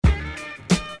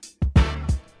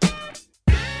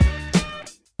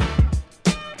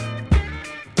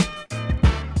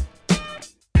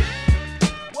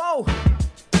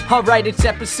Alright, it's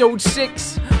episode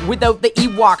 6, without the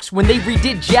Ewoks. When they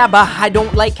redid Jabba, I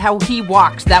don't like how he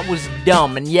walks, that was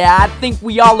dumb. And yeah, I think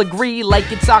we all agree, like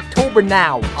it's October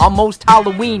now, almost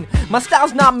Halloween. My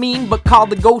style's not mean, but call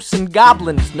the ghosts and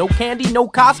goblins. No candy, no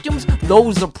costumes,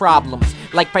 those are problems.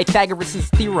 Like Pythagoras'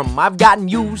 theorem, I've gotten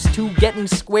used to getting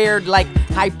squared like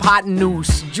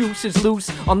hypotenuse. Juice is loose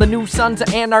on the new Sons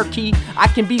of Anarchy. I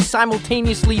can be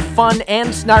simultaneously fun and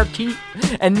snarky.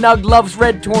 And Nug loves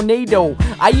Red Tornado.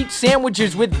 I eat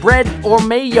sandwiches with bread or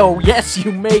mayo. Yes,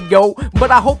 you may go, but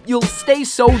I hope you'll stay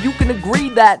so you can agree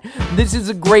that this is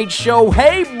a great show.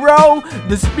 Hey, bro,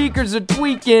 the speakers are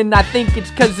tweaking. I think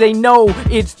it's cause they know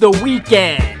it's the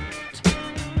weekend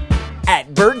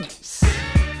at Bergie's.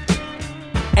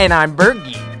 And I'm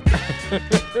Bergie.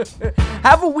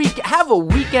 Have a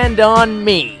weekend on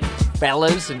me,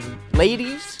 fellas and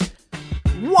ladies.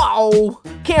 Whoa!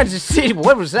 Kansas City,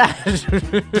 what was that?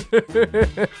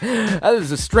 That was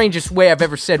the strangest way I've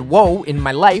ever said whoa in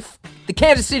my life. The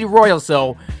Kansas City Royals,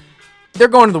 though, they're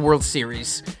going to the World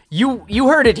Series. You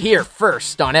heard it here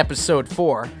first on episode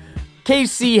 4.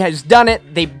 KC has done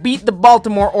it. They beat the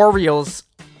Baltimore Orioles.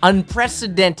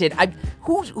 Unprecedented.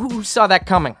 Who saw that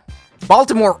coming?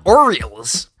 Baltimore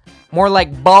Orioles? More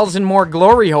like balls and more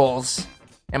glory holes.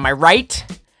 Am I right?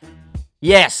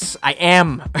 Yes, I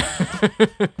am.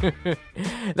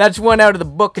 That's one out of the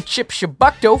book of Chip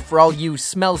Shabukto for all you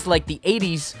smells like the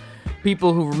 80s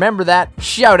people who remember that.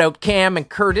 Shout out Cam and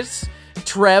Curtis,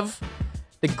 Trev,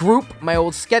 the group, my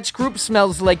old sketch group,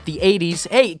 Smells Like the 80s.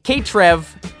 Hey,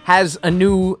 K-Trev has a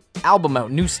new album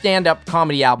out, new stand-up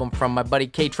comedy album from my buddy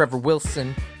K. Trevor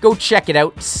Wilson. Go check it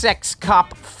out. Sex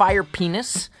Cop Fire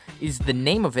Penis is the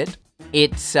name of it.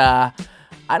 It's, I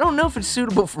don't know if it's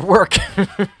suitable for work.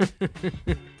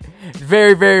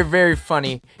 Very, very, very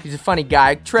funny. He's a funny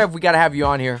guy. Trev, we gotta have you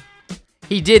on here.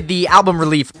 He did the album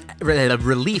release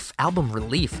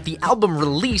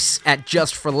at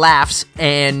Just for Laughs,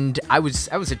 and I was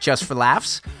at Just for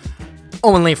Laughs,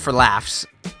 only for laughs.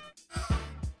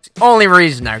 Only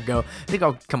reason I go. They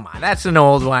go, come on, that's an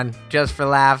old one. Just for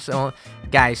Laughs,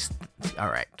 guys. All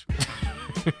right.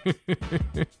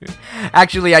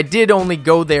 Actually, I did only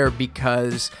go there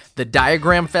because the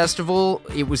Diagram Festival,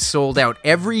 it was sold out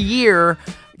every year.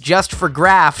 Just for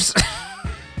Graphs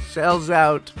sells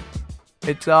out.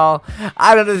 It's all,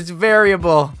 I don't know, it's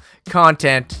variable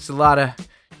content. It's a lot of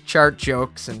chart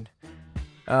jokes and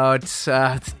it's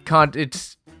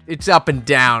up and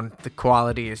down. The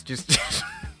quality is just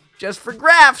just for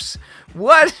Graphs.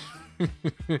 What?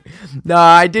 No,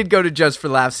 I did go to Just for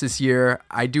Laughs this year.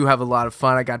 I do have a lot of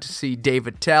fun. I got to see Dave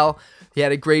Attell. He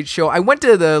had a great show. I went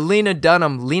to the Lena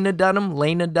Dunham. Went to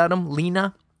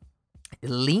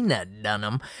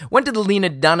the Lena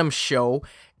Dunham show,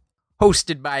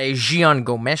 hosted by Gian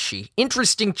Gomeshi.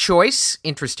 Interesting choice.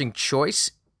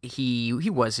 He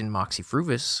was in Moxie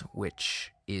Fruvis,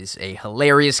 which is a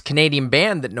hilarious Canadian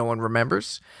band that no one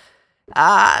remembers.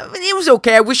 It was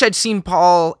okay. I wish I'd seen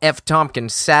Paul F.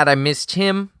 Tompkins. Sad I missed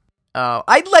him.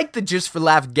 I liked the Just for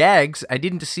Laugh gags. I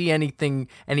didn't see any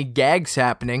gags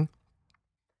happening.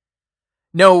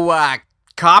 No,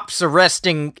 cops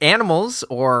arresting animals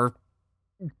or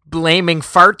blaming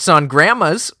farts on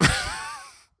grandmas. I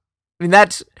mean,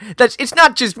 that's, it's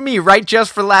not just me, right?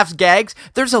 Just for Laughs gags.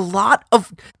 There's a lot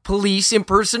of police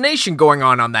impersonation going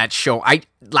on that show.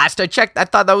 Last I checked, I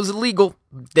thought that was illegal.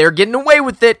 They're getting away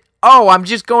with it. Oh, I'm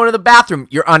just going to the bathroom.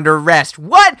 You're under arrest.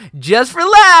 What? Just for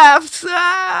laughs.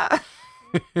 Ah.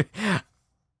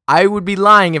 I would be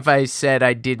lying if I said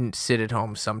I didn't sit at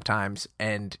home sometimes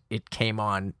and it came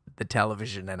on the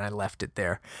television and I left it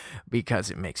there because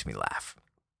it makes me laugh.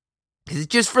 It's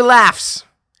just for laughs.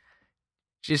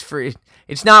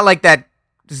 It's not like that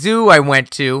zoo I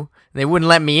went to. They wouldn't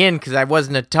let me in because I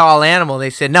wasn't a tall animal. They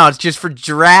said, no, it's just for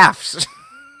giraffes.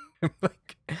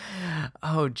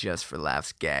 Oh, Just for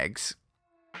Laughs gags.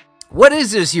 What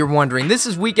is this, you're wondering? This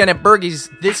is Weekend at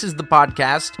Bergie's. This is the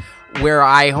podcast where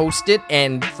I host it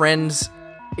and friends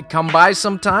come by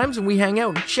sometimes and we hang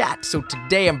out and chat. So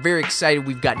today I'm very excited.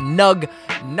 We've got Nug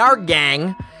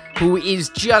Nargang, who is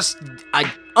just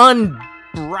an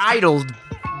unbridled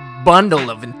bundle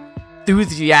of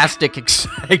enthusiastic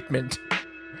excitement.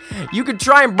 You could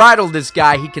try and bridle this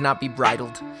guy. He cannot be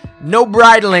bridled. No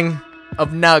bridling of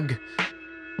Nug.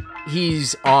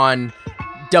 He's on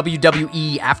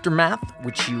WWE Aftermath,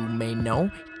 which you may know.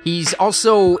 He's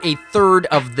also a third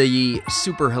of the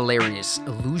super hilarious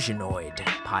Illusionoid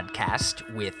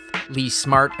podcast with Lee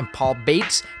Smart and Paul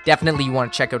Bates. Definitely you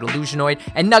want to check out Illusionoid.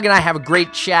 And Nug and I have a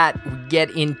great chat. We get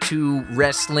into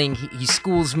wrestling. He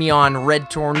schools me on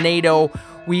Red Tornado.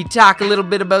 We talk a little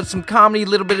bit about some comedy, a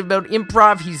little bit about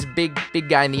improv. He's a big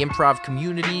guy in the improv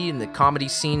community, in the comedy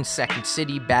scene, Second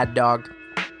City, Bad Dog,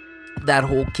 that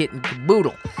whole kit and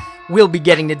caboodle. We'll be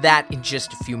getting to that in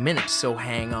just a few minutes, so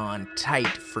hang on tight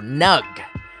for Nug.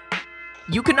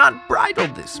 You cannot bridle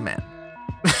this man.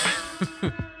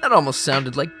 That almost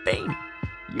sounded like Bane.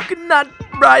 You cannot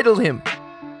bridle him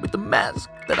with the mask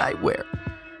that I wear.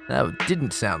 That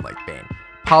didn't sound like Bane.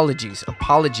 Apologies.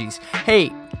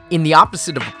 Hey, in the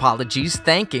opposite of apologies,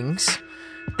 thanking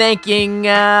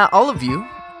all of you,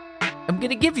 I'm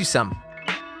gonna give you some.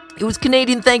 It was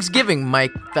Canadian Thanksgiving, my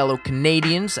fellow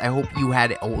Canadians. I hope you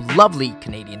had a lovely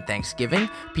Canadian Thanksgiving.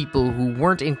 People who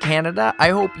weren't in Canada, I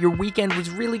hope your weekend was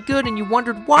really good and you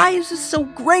wondered, why is this so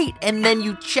great? And then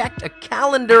you checked a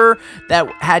calendar that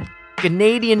had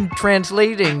Canadian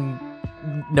translating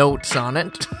notes on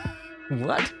it.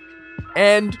 What?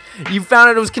 And you found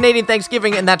out it was Canadian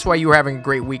Thanksgiving, and that's why you were having a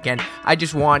great weekend. I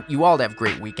just want you all to have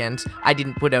great weekends. I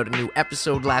didn't put out a new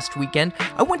episode last weekend.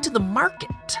 I went to the market.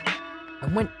 I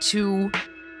went to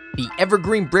the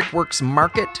Evergreen Brickworks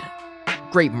Market.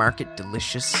 Great market,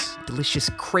 delicious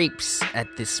crepes at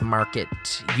this market.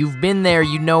 You've been there,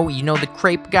 you know the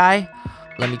crepe guy?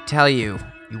 Let me tell you,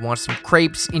 you want some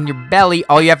crepes in your belly,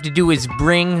 all you have to do is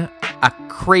bring a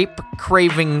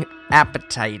crepe-craving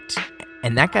appetite,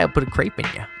 and that guy will put a crepe in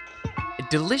you.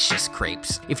 Delicious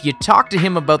crepes. If you talk to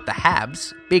him about the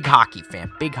Habs, big hockey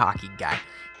fan, big hockey guy,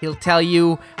 he'll tell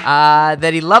you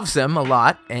that he loves them a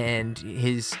lot, and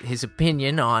his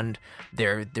opinion on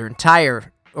their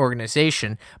entire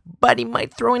organization, but he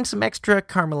might throw in some extra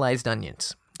caramelized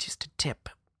onions. Just a tip.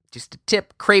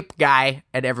 Crepe guy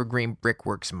at Evergreen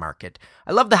Brickworks Market.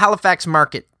 I love the Halifax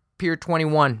Market, Pier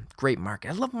 21. Great market.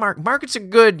 I love markets are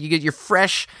good. You get your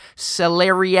fresh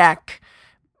celeriac,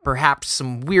 perhaps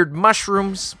some weird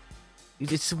mushrooms.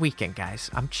 It's the weekend,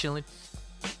 guys. I'm chilling.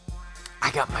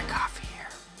 I got my coffee.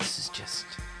 This is just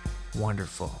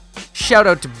wonderful. Shout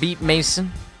out to Beat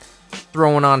Mason,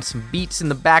 throwing on some beats in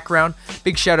the background.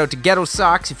 Big shout out to Ghetto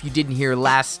Socks. If you didn't hear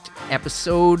last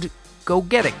episode, go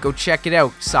get it. Go check it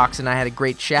out. Socks and I had a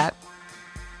great chat.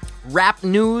 Rap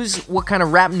news. What kind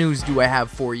of rap news do I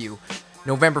have for you?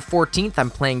 November 14th,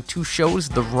 I'm playing 2 shows.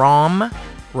 The ROM,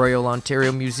 Royal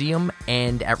Ontario Museum,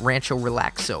 and at Rancho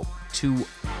Relaxo. 2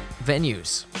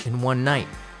 venues in one night.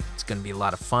 It's going to be a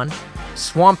lot of fun.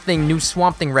 New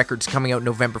Swamp Thing records coming out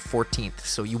November 14th,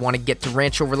 so you want to get to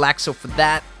Rancho Relaxo for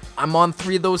that. I'm on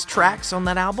 3 of those tracks on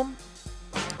that album,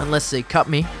 unless they cut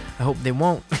me. I hope they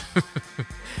won't.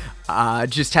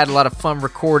 Just had a lot of fun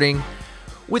recording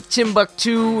with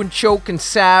Timbuktu and Choke and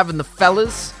Sav and the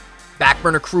fellas.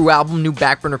 Backburner Crew album, new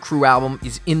Backburner Crew album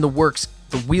is in the works.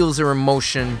 The wheels are in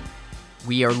motion.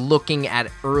 We are looking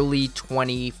at early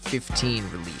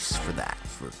 2015 release for that,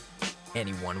 for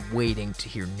anyone waiting to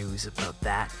hear news about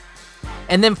that.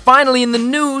 And then finally in the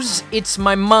news, it's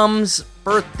my mom's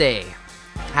birthday.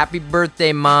 Happy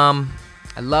birthday, Mom.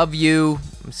 I love you.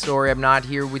 I'm sorry I'm not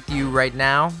here with you right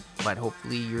now, but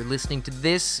hopefully you're listening to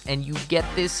this and you get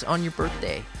this on your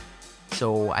birthday.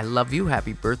 So I love you.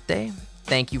 Happy birthday.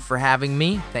 Thank you for having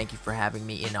me. Thank you for having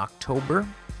me in October,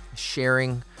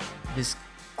 sharing this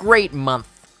great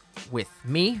month with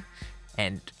me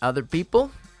and other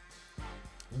people.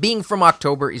 Being from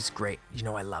October is great. You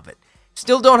know I love it.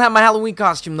 Still don't have my Halloween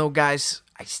costume though, guys.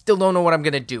 I still don't know what I'm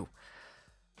going to do.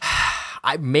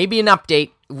 Maybe an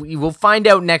update. We will find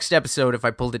out next episode if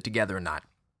I pulled it together or not.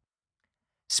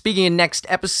 Speaking of next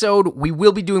episode, we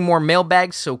will be doing more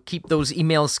mailbags, so keep those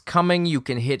emails coming. You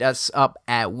can hit us up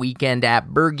at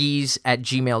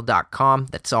weekend@burgies@gmail.com.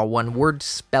 That's all one word.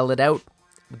 Spell it out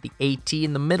with the AT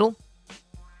in the middle.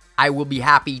 I will be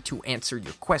happy to answer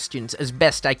your questions as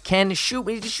best I can. Shoot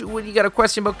me. You got a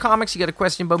question about comics? You got a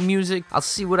question about music? I'll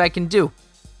see what I can do.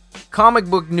 Comic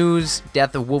book news,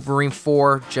 Death of Wolverine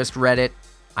 4, just read it.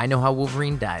 I know how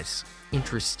Wolverine dies.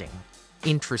 Interesting.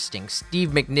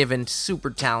 Steve McNiven, super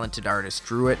talented artist,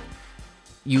 drew it.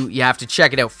 You have to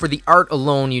check it out. For the art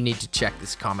alone, you need to check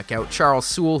this comic out. Charles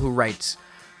Soule, who writes,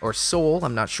 or Soule,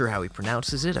 I'm not sure how he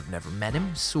pronounces it. I've never met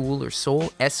him. Soule or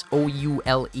Soule,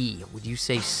 S-O-U-L-E. Would you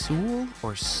say Soule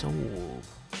or Soul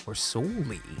or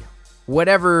Souli?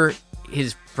 Whatever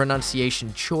his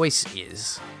pronunciation choice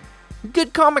is.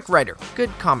 Good comic writer.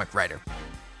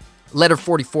 Letter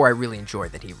 44, I really enjoy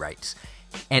that he writes.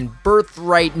 And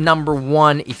Birthright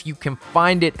 #1, if you can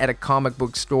find it at a comic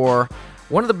book store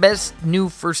One of the best new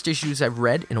first issues I've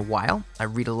read in a while. I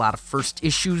read a lot of first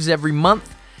issues every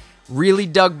month. Really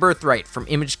dug Birthright from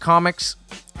Image Comics.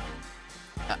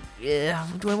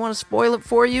 Do I want to spoil it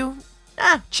for you?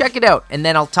 Check it out, and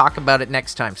then I'll talk about it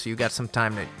next time, so you got some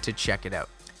time to check it out.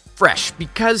 Fresh,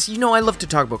 because, I love to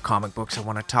talk about comic books. I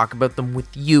want to talk about them with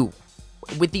you,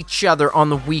 with each other on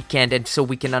the weekend, and so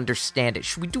we can understand it.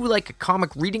 Should we do like a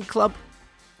comic reading club?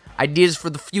 Ideas for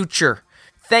the future.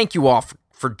 Thank you all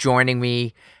for joining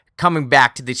me, coming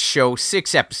back to this show,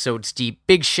 6 episodes deep.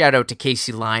 Big shout out to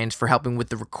Casey Lyons for helping with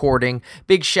the recording.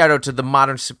 Big shout out to the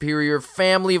Modern Superior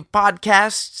family of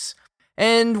podcasts.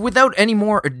 And without any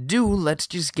more ado, let's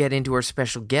just get into our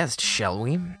special guest, shall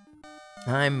we?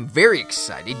 I'm very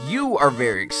excited. You are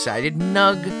very excited.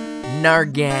 Nug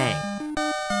Nargang.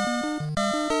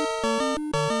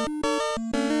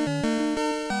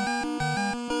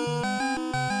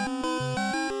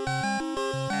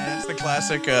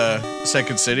 Classic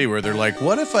Second City where they're like,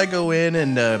 what if I go in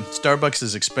and Starbucks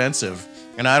is expensive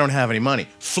and I don't have any money?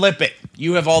 Flip it.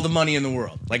 You have all the money in the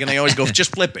world. And they always go,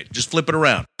 just flip it. Just flip it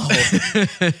around.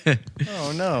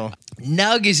 Oh, no.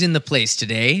 Nug is in the place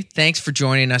today. Thanks for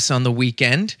joining us on the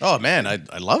weekend. Oh, man,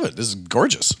 I love it. This is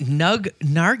gorgeous. Nug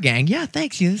Nargang. Yeah,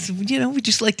 thanks. We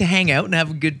just like to hang out and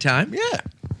have a good time. Yeah.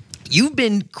 You've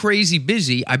been crazy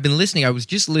busy. I've been listening. I was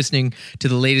just listening to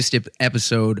the latest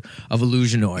episode of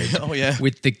Illusionoid. Oh, yeah.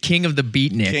 With the King of the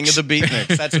Beatniks. King of the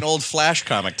Beatniks. That's an old Flash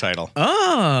comic title.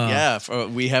 Oh. Yeah.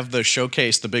 We have the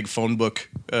showcase, the big phone book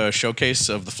showcase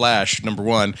of the Flash,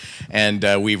 #1.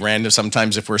 And we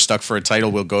sometimes if we're stuck for a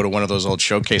title, we'll go to one of those old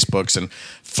showcase books and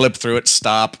flip through it,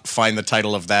 stop, find the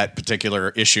title of that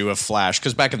particular issue of Flash.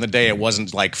 Because back in the day, it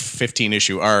wasn't like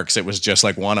 15-issue arcs. It was just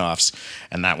like one-offs.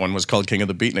 And that one was called King of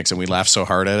the Beatniks. And we laughed so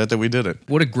hard at it that we did it.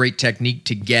 What a great technique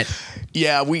to get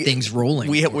things rolling.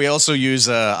 We also use,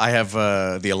 I have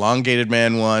the Elongated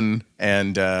Man one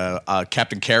and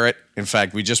Captain Carrot. In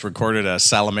fact, we just recorded a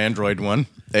Salamandroid one,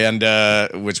 and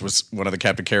which was one of the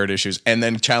Captain Carrot issues. And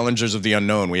then Challengers of the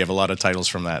Unknown. We have a lot of titles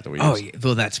from that we use. Oh, yeah,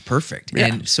 well, that's perfect. Yeah.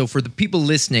 And so for the people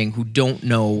listening who don't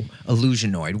know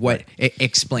Illusionoid,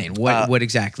 explain what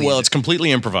exactly Well, is it's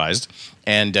completely improvised,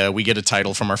 and we get a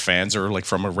title from our fans or like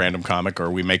from a random comic, or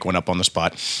we make one up on the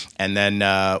spot. And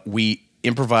then we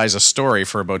improvise a story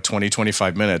for about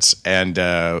 20-25 minutes, and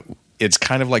it's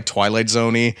kind of like Twilight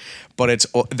Zone-y, but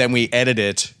then we edit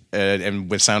it and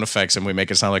with sound effects, and we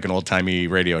make it sound like an old-timey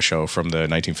radio show from the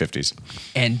 1950s.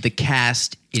 And the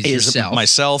cast is yourself.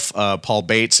 Myself, Paul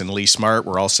Bates, and Lee Smart.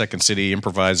 We're all Second City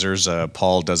improvisers.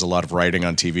 Paul does a lot of writing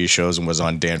on TV shows and was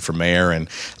on Dan for Mayor. And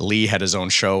Lee had his own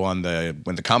show when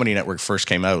the Comedy Network first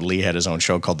came out. Lee had his own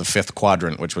show called The Fifth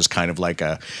Quadrant, which was kind of like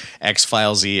a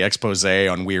X-Files-y expose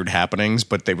on weird happenings,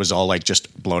 but they was all like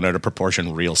just blown out of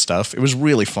proportion real stuff. It was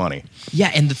really funny.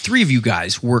 Yeah, and the three of you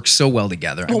guys work so well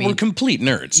together. Well, we're complete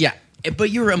nerds. Yeah,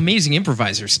 but you're amazing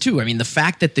improvisers too. I mean, the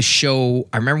fact that the show,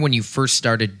 I remember when you first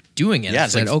started doing it. Yeah,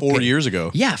 it's like 4 years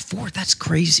ago. Yeah, 4, that's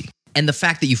crazy. And the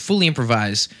fact that you fully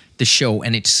improvise the show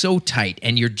and it's so tight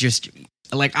and you're just...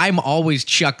 Like, I'm always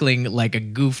chuckling like a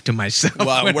goof to myself.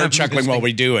 Well, we're chuckling while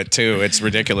we do it, too. It's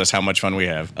ridiculous how much fun we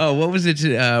have. Oh, what was it?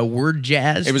 Word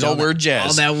jazz? It was all word jazz.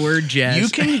 All that word jazz. You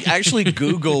can actually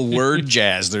Google word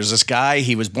jazz. There's this guy,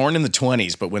 he was born in the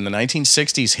 20s, but when the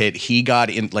 1960s hit, he got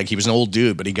in, like, he was an old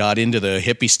dude, but he got into the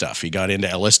hippie stuff. He got into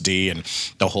LSD and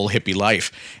the whole hippie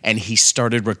life. And he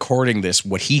started recording this,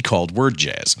 what he called word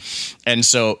jazz. And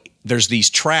so... there's these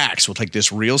tracks with like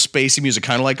this real spacey music,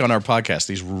 kind of like on our podcast,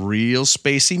 these real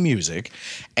spacey music.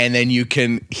 And then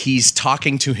he's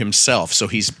talking to himself. So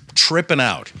he's tripping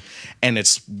out and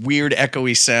it's weird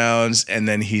echoey sounds. And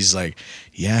then he's like,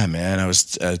 yeah, man, I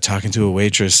was talking to a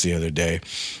waitress the other day.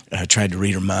 I tried to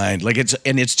read her mind.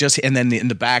 And then in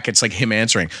the back, it's like him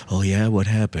answering, oh yeah, what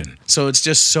happened? So it's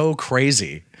just so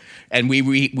crazy. And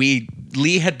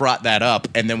Lee had brought that up,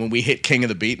 and then when we hit King of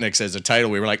the Beatniks as a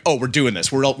title, we were like, "Oh, we're doing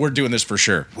this. We're doing this for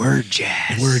sure." Word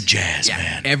jazz, yeah,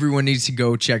 man. Everyone needs to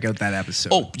go check out that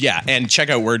episode. Oh yeah, and check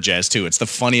out word jazz too. It's the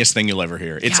funniest thing you'll ever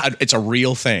hear. It's a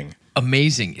real thing.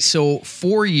 Amazing. So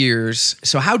 4 years.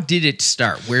 So how did it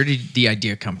start? Where did the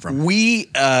idea come from? We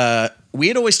had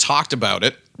always talked about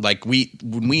it. Like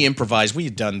when we improvised, we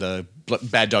had done the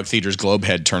Bad Dog Theater's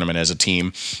Globehead tournament as a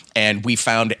team, and we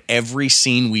found every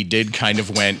scene we did kind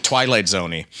of went Twilight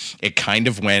Zone-y. It kind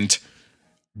of went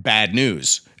bad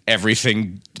news.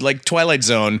 Everything like Twilight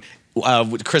Zone,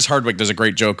 Chris Hardwick does a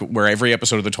great joke where every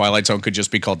episode of The Twilight Zone could just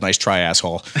be called Nice Try,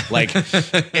 Asshole. Like,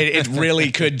 it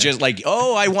really could just like,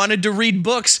 oh, I wanted to read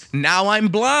books. Now I'm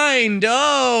blind.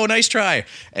 Oh, nice try.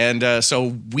 And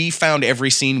so we found every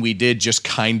scene we did just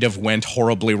kind of went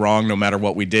horribly wrong no matter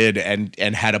what we did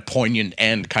and had a poignant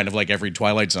end, kind of like every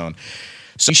Twilight Zone.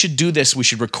 So we should do this. We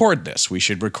should record this. We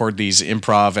should record these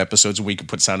improv episodes and we could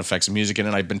put sound effects and music in.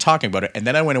 And I've been talking about it. And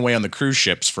then I went away on the cruise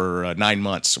ships for 9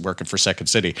 months working for Second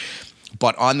City.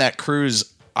 But on that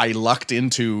cruise, I lucked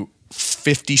into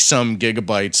 50-some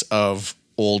gigabytes of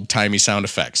old-timey sound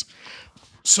effects.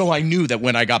 So I knew that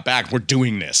when I got back, we're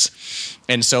doing this.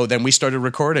 And so then we started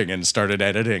recording and started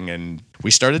editing and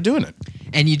we started doing it.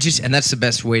 And that's the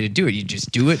best way to do it. You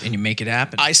just do it and you make it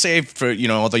happen. I say for,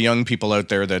 all the young people out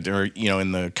there that are,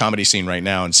 in the comedy scene right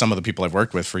now and some of the people I've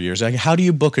worked with for years, like, how do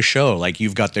you book a show? Like,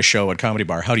 you've got this show at Comedy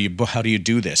Bar. How do you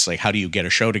do this? Like, how do you get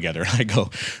a show together? I go,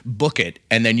 book it.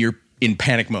 And then you're in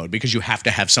panic mode because you have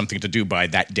to have something to do by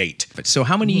that date. So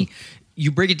how many... You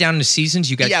break it down into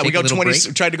seasons. You guys take we go a little 20.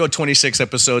 break? Tried to go 26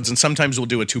 episodes, and sometimes we'll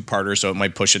do a 2-parter, so it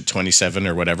might push it 27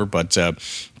 or whatever. But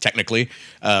technically,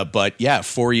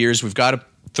 4 years. We've got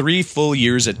 3 full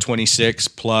years at 26,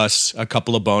 plus a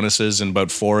couple of bonuses and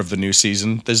about 4 of the new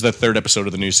season. This is the 3rd episode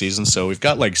of the new season, so we've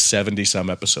got like 70 some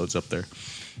episodes up there.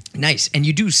 Nice. And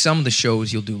you do some of the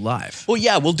shows you'll do live. Well,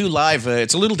 yeah, we'll do live.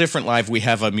 It's a little different live. We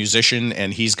have a musician,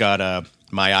 and he's got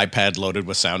my iPad loaded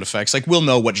with sound effects. Like, we'll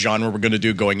know what genre we're going to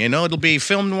do going in. Oh, it'll be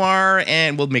film noir,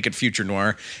 and we'll make it future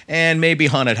noir, and maybe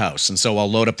haunted house. And so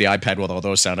I'll load up the iPad with all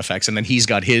those sound effects, and then he's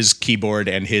got his keyboard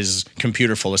and his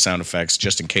computer full of sound effects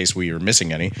just in case we are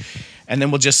missing any. And then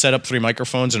we'll just set up 3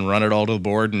 microphones and run it all to the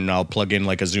board, and I'll plug in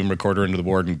like a Zoom recorder into the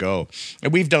board and go.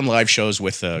 And we've done live shows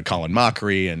with Colin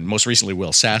Mockery and most recently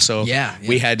Will Sasso. Yeah.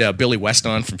 We had Billy West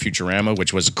on from Futurama,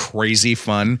 which was crazy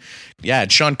fun. Yeah,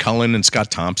 and Sean Cullen and Scott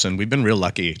Thompson. We've been real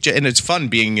lucky. And it's fun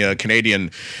being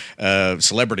Canadian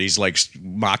celebrities like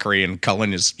Mockery and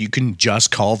Cullen. You can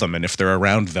just call them, and if they're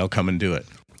around, they'll come and do it.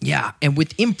 Yeah, and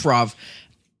with improv...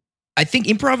 I think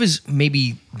improv is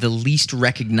maybe the least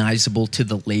recognizable to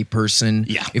the layperson.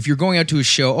 Yeah. If you're going out to a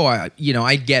show, I'm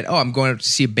going out to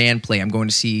see a band play. I'm going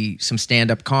to see some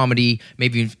stand-up comedy,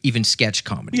 maybe even sketch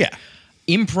comedy. Yeah.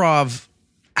 Improv,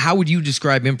 how would you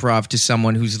describe improv to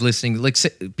someone who's listening? Like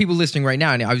people listening right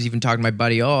now, and I was even talking to my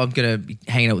buddy, I'm going to be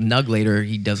hanging out with Nug later.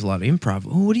 He does a lot of improv.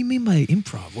 Oh, what do you mean by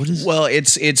improv? What is? Well,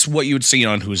 it's what you would see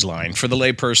on Whose Line. For the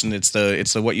layperson, it's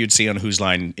the what you'd see on Whose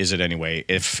Line Is It Anyway.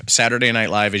 If Saturday Night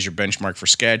Live is your benchmark for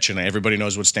sketch and everybody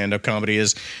knows what stand-up comedy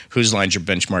is, Whose Line's your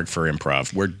benchmark for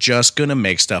improv. We're just going to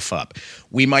make stuff up.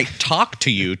 We might talk to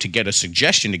you to get a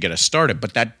suggestion to get us started,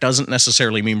 but that doesn't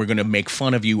necessarily mean we're going to make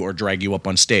fun of you or drag you up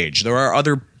on stage. There are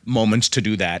other moments to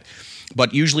do that,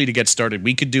 but usually to get started,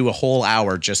 we could do a whole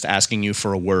hour just asking you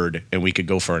for a word, and we could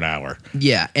go for an hour.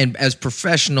 Yeah, and as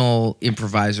professional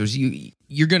improvisers,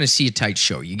 you're going to see a tight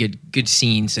show. You get good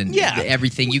scenes and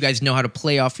everything. You guys know how to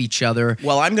play off each other.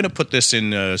 Well, I'm going to put this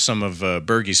in some of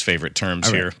Bergie's favorite terms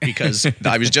here, because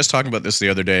I was just talking about this the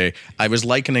other day. I was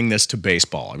likening this to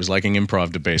baseball. I was likening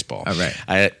improv to baseball. All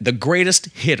right. The greatest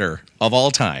hitter of all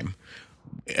time,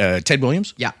 Ted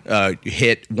Williams. Yeah.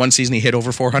 Hit one season, he hit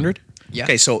over 400. Yeah.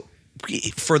 Okay, so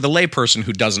for the layperson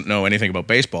who doesn't know anything about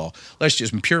baseball, let's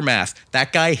just pure math.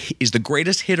 That guy is the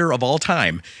greatest hitter of all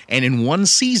time, and in one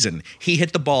season, he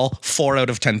hit the ball 4 out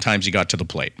of 10 times he got to the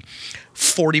plate.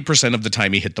 40% of the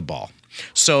time he hit the ball.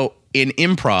 So in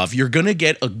improv, you're going to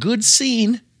get a good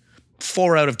scene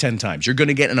 4 out of 10 times. You're going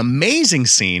to get an amazing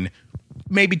scene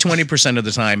maybe 20% of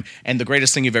the time, and the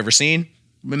greatest thing you've ever seen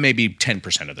maybe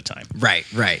 10% of the time. Right.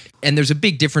 And there's a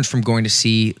big difference from going to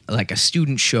see like a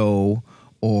student show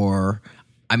or,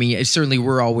 I mean, certainly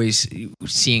we're always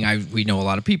seeing, we know a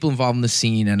lot of people involved in the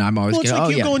scene, and I'm always it's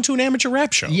like going to an amateur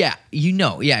rap show. Yeah,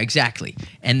 exactly.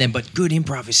 And then, but good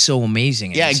improv is so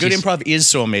amazing. Yeah, good improv is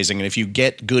so amazing. And if you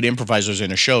get good improvisers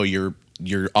in a show, your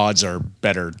odds are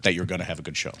better that you're going to have a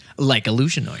good show. Like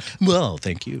Illusionoid. Well,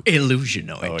 thank you.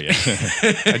 Illusionoid. Oh,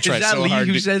 yeah. I try Is that so Lee hard.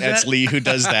 who says That's that? Lee who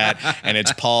does that. And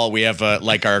it's Paul. We have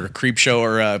like our creep show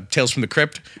or Tales from the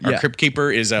Crypt. Our Crypt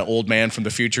Keeper is an old man from the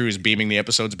future who's beaming the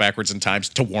episodes backwards in time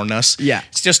to warn us. Yeah.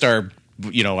 It's just our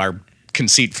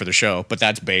conceit for the show, but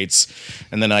that's Bates.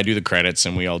 And then I do the credits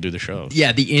and we all do the show.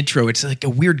 Yeah, the intro, it's like a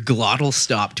weird glottal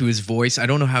stop to his voice. I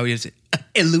don't know how he is.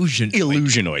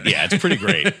 Illusionoid. Yeah, it's pretty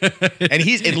great.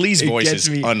 And Lee's voice gets is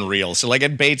me. unreal. So like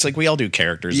at Bates, like we all do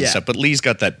characters and Yeah. stuff, but Lee's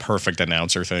got that perfect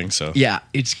announcer thing. So Yeah,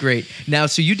 it's great. Now,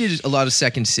 so you did a lot of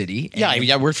Second City. yeah,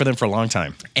 I worked for them for a long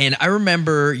time. And I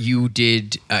remember you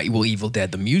did, Evil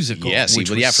Dead, the musical. Yes, which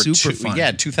yeah, was for super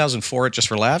fun. 2004 at Just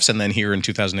for Laughs, and then here in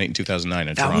 2008 and 2009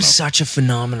 in That Toronto. was such a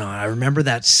phenomenon. I remember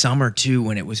that summer too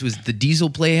when it was the Diesel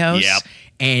Playhouse. Yep.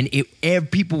 And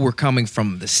people were coming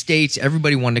from the States.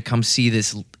 Everybody wanted to come see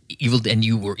this Evil Dead, and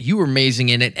you were amazing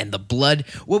in it. And the blood,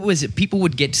 what was it? People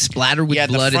would get splattered with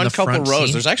blood the in the front couple front rows.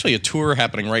 scene. There's actually a tour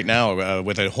happening right now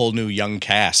with a whole new young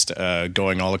cast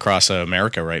going all across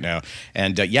America right now.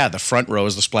 And the front row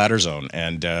is the splatter zone.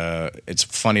 And it's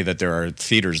funny that there are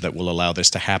theaters that will allow this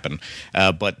to happen.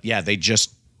 But yeah, they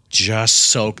just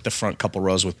soaked the front couple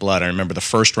rows with blood. I remember the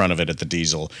first run of it at the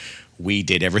Diesel. We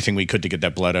did everything we could to get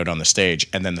that blood out on the stage.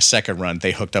 And then the second run,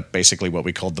 they hooked up basically what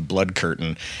we called the blood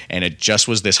curtain. And it just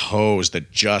was this hose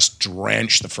that just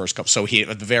drenched the first couple. So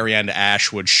at the very end,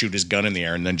 Ash would shoot his gun in the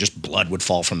air and then just blood would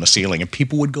fall from the ceiling. And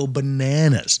people would go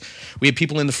bananas. We had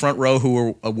people in the front row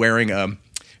who were wearing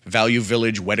Value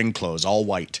Village wedding clothes, all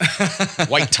white.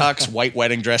 White tux, white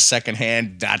wedding dress,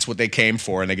 secondhand. That's what they came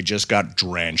for, and they just got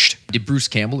drenched. Did Bruce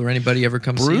Campbell or anybody ever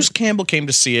come see Bruce it? Campbell came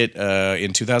to see it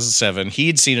in 2007. He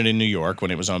had seen it in New York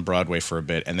when it was on Broadway for a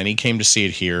bit, and then he came to see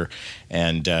it here,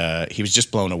 and he was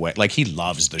just blown away. Like, he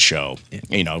loves the show.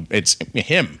 You know, it's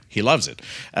him. He loves it.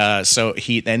 So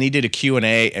he did a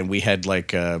Q&A, and we had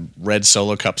like red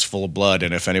Solo cups full of blood,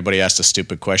 and if anybody asked a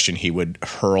stupid question, he would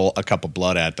hurl a cup of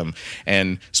blood at them.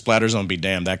 And Splatter Zone be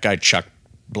damned, that guy chucked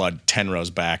blood 10 rows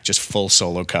back, just full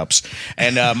Solo cups.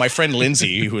 And my friend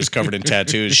Lindsay, who was covered in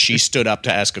tattoos, she stood up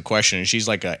to ask a question, and she's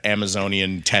like an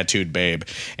Amazonian tattooed babe.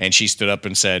 And she stood up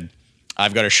and said,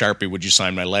 "I've got a Sharpie, would you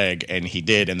sign my leg?" And he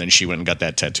did, and then she went and got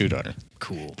that tattooed on her.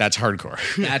 Cool. That's hardcore.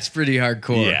 That's pretty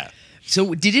hardcore. Yeah.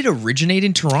 So did it originate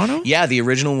in Toronto? Yeah, the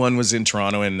original one was in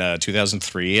Toronto in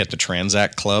 2003 at the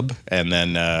Transact Club, and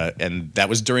then and that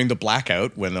was during the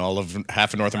blackout when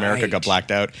half of North America got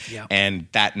blacked out. Yeah. And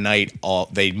that night,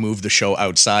 they moved the show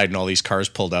outside, and all these cars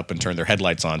pulled up and turned their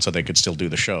headlights on so they could still do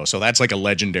the show. So that's like a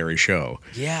legendary show.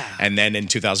 Yeah. And then in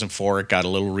 2004, it got a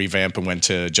little revamp and went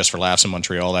to Just for Laughs in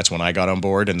Montreal. That's when I got on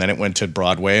board, and then it went to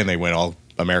Broadway, and they went all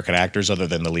American actors other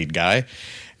than the lead guy.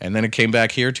 And then it came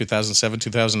back here, 2007,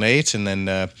 2008, and then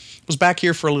was back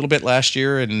here for a little bit last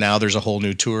year, and now there's a whole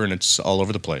new tour, and it's all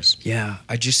over the place. Yeah.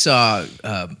 I just saw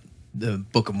the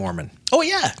Book of Mormon. Oh,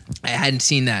 yeah. I hadn't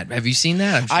seen that. Have you seen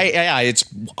that?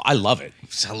 I love it.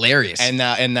 It's hilarious. And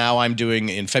now I'm doing,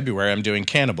 in February, I'm doing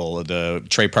Cannibal,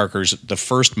 Trey Parker's, the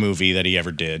first movie that he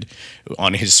ever did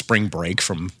on his spring break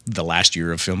from the last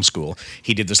year of film school.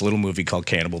 He did this little movie called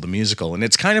Cannibal the Musical, and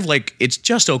it's kind of like, it's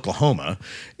just Oklahoma,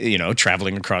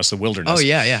 traveling across the wilderness. Oh,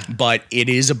 yeah, yeah. But it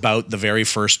is about the very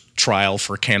first trial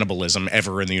for cannibalism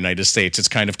ever in the United States. It's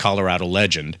kind of Colorado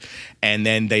legend. And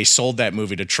then they sold that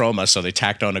movie to Troma, so they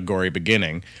tacked on a gory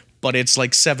beginning. But it's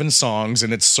like 7 songs,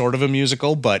 and it's sort of a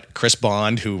musical. But Chris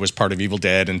Bond, who was part of Evil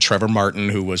Dead, and Trevor Martin,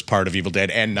 who was part of Evil Dead,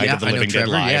 and Night of the Living Dead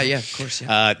Live. Yeah, of course.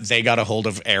 Yeah. They got a hold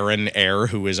of Aaron Ayre,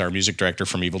 who is our music director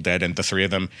from Evil Dead, and the three of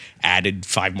them added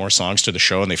 5 more songs to the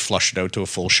show, and they flushed it out to a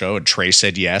full show. And Trey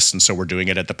said yes, and so we're doing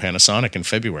it at the Panasonic in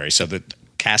February. So the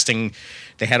casting,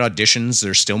 they had auditions.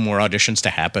 There's still more auditions to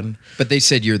happen. But they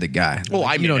said you're the guy. Well,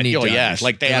 I mean, you don't need to yeah. audition.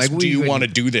 Like they They're asked, like, "Do you we- want to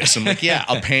do this?" I'm like, "Yeah,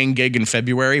 a paying gig in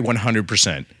February,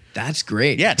 100%." That's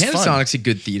great. Yeah, it's fun. Panasonic's a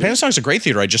good theater. Panasonic's a great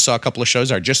theater. I just saw a couple of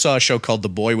shows. I just saw a show called The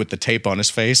Boy with the Tape on His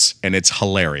Face, and it's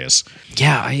hilarious.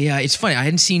 Yeah, it's funny. I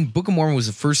hadn't seen Book of Mormon was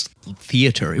the first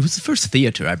theater. It was the first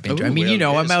theater I've been to. I mean,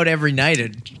 well, it I'm is. out every night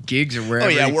at gigs or wherever. Oh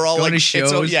yeah, we're all going like to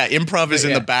shows. improv is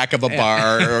in the back of a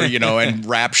bar, or and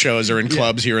rap shows are in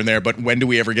clubs here and there. But when do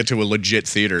we ever get to a legit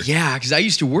theater? Yeah, because I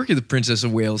used to work at the Princess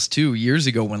of Wales too years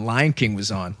ago when Lion King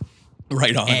was on.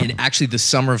 Right on. And actually, the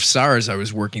Summer of SARS, I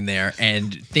was working there,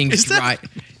 and things Is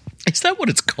that what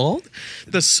it's called?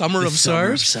 The Summer of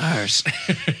SARS? SARS.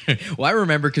 Well, I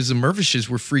remember because the Mervishes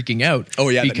were freaking out. Oh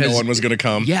yeah, that because no one was going to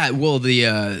come. Yeah, well,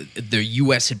 the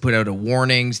U.S. had put out a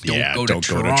warnings: don't go to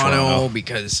Toronto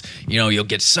because you'll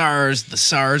get SARS. The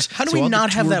SARS. How do So we all the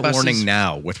not have tour that buses- warning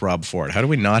now with Rob Ford? How do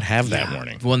we not have that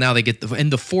warning? Well, now they get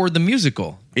the Ford the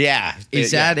musical. Yeah,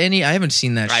 Is that any? I haven't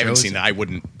seen that. I haven't show. seen that.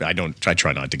 I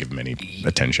try not to give him any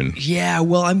attention. Yeah,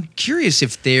 well, I'm curious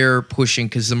if they're pushing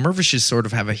because the Mervishes sort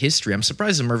of have a history. I'm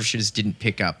surprised the Mervishes didn't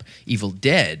pick up Evil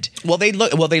Dead. Well, they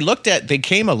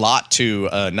came a lot to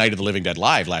Night of the Living Dead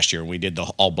Live last year, and we did the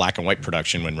all black and white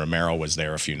production when Romero was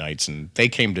there a few nights, and the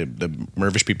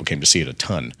Mervish people came to see it a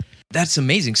ton. That's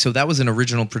amazing. So that was an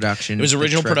original production. It was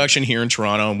original production here in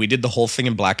Toronto, and we did the whole thing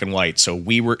in black and white. So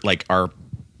we were like our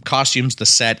costumes, the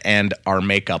set, and our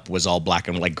makeup was all black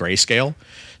and like grayscale.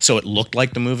 So it looked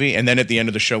like the movie. And then at the end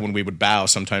of the show, when we would bow,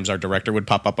 sometimes our director would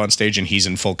pop up on stage and he's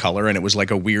in full color. And it was like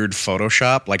a weird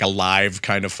Photoshop, like a live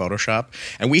kind of Photoshop.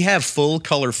 And we have full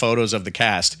color photos of the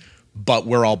cast, but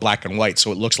we're all black and white.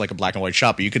 So it looks like a black and white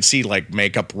shot. But you could see like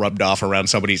makeup rubbed off around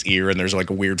somebody's ear and there's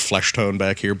like a weird flesh tone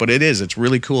back here. But it's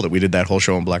really cool that we did that whole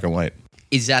show in black and white.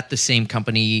 Is that the same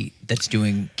company that's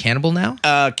doing Cannibal now?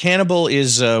 Cannibal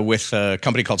is with a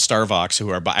company called Starvox, who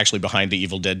are actually behind the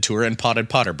Evil Dead tour, and Potted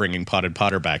Potter, bringing Potted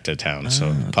Potter back to town.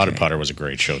 Potted Potter was a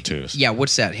great show, too. Yeah,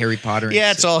 what's that, Harry Potter?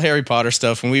 Yeah, it's all Harry Potter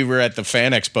stuff. When we were at the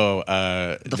Fan Expo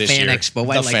this year.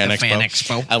 The Fan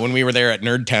Expo. When we were there at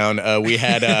Nerdtown, we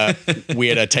had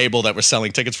a table that was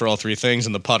selling tickets for all three things,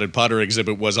 and the Potted Potter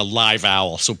exhibit was a live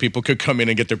owl, so people could come in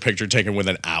and get their picture taken with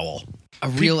an owl. A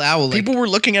real owl. People were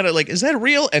looking at it like, is that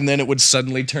real? And then it would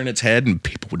suddenly turn its head and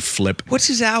people would flip. What's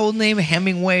his owl name?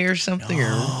 Hemingway or something?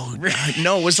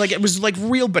 No, it was like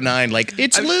real benign. Like,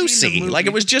 it's Lucy. Like,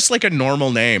 it was just like a normal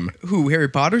name. Who, Harry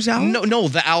Potter's owl? No,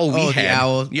 the owl we had. The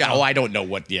owl. Yeah, I don't know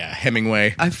what,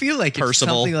 Hemingway. I feel like Percival. It's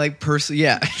something like Percival.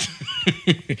 Yeah.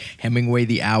 Hemingway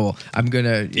the owl. I'm going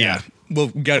to, yeah.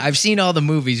 Well, I've seen all the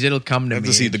movies. It'll come to me. I have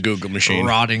to see the Google machine.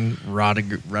 Rottinger.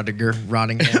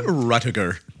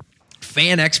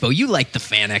 Fan Expo. You like the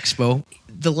Fan Expo.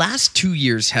 The last 2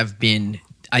 years have been,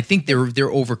 I think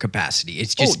they're over capacity.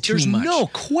 It's just too much. There's no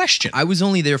question. I was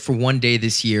only there for one day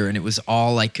this year, and it was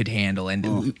all I could handle.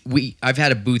 And I've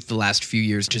had a booth the last few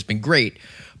years, which has been great.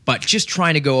 But just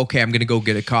trying to go, okay, I'm going to go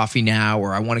get a coffee now,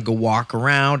 or I want to go walk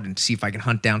around and see if I can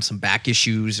hunt down some back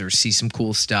issues or see some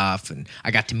cool stuff. And I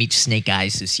got to meet Snake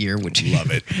Eyes this year, which love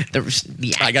it.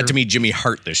 I got to meet Jimmy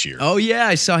Hart this year. Oh yeah,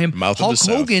 I saw him. Mouth Hulk of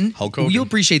the Hogan. South. Hulk Hogan. You'll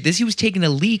appreciate this. He was taking a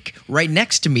leak right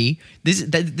next to me. This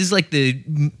is like the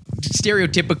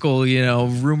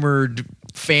stereotypical, rumored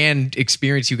fan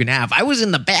experience you can have. I was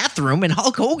in the bathroom and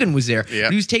Hulk Hogan was there. Yeah.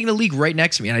 He was taking a leak right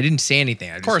next to me, and I didn't say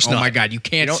anything. Of course not. Oh my God, you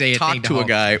can't say a thing to a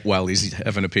guy while he's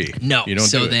having a pee. No. You don't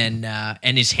so do it. then,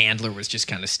 and his handler was just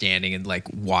kind of standing and like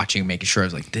watching, making sure. I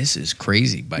was like, this is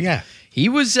crazy. But yeah. He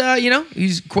was,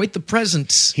 he's quite the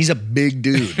presence. He's a big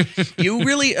dude. You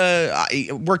really, I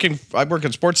work in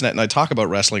Sportsnet and I talk about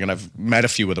wrestling, and I've met a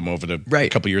few of them over the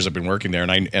couple of years I've been working there. And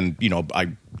I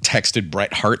texted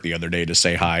Bret Hart the other day to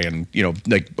say hi, and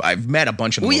I've met a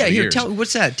bunch of them. Well, over the years.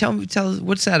 What's that? Tell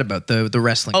what's that about the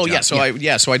wrestling? Oh job?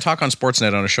 So I talk on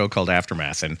Sportsnet on a show called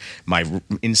Aftermath, and my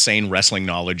insane wrestling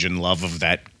knowledge and love of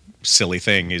that silly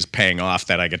thing is paying off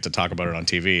that I get to talk about it on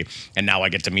TV, and now I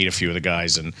get to meet a few of the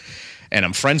guys and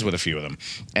I'm friends with a few of them.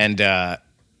 And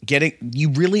you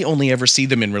really only ever see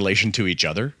them in relation to each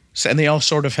other. So, and they all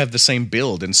sort of have the same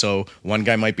build. And so one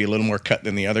guy might be a little more cut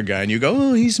than the other guy, and you go,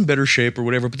 oh, he's in better shape or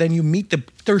whatever. But then you meet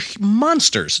they're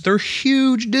monsters. They're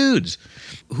huge dudes.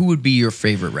 Who would be your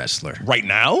favorite wrestler? Right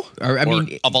now?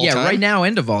 Of all time? Right now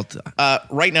and of all time.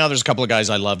 Right now, there's a couple of guys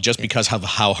I love just because of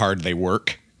how hard they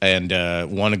work. And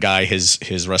one guy,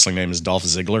 his wrestling name is Dolph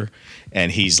Ziggler,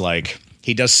 and he's like...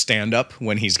 He does stand-up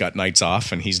when he's got nights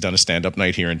off, and he's done a stand-up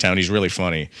night here in town. He's really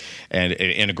funny and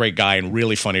a great guy and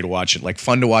really funny to watch. Like,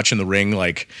 fun to watch in the ring.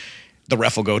 Like, the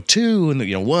ref will go 2,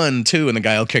 and 1, 2, and the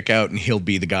guy will kick out, and he'll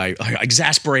be the guy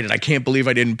exasperated. I can't believe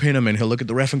I didn't pin him. And he'll look at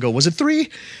the ref and go, was it 3?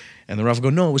 And the ref will go,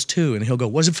 no, it was 2. And he'll go,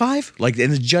 was it 5? Like,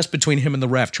 and it's just between him and the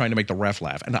ref trying to make the ref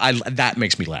laugh. And that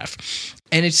makes me laugh.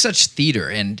 And it's such theater.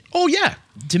 And oh, yeah.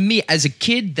 To me, as a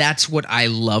kid, that's what I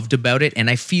loved about it. And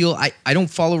I feel I don't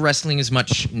follow wrestling as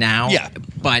much now. Yeah.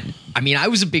 But, I mean, I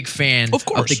was a big fan of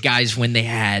the guys when they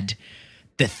had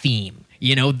the theme.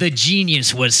 The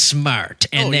genius was smart,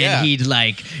 and he'd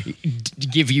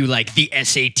give you the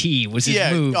SAT was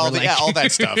his move. All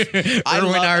that stuff.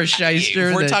 Erwin R. Shyster.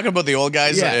 If we're talking about the old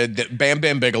guys, Bam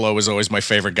Bam Bigelow was always my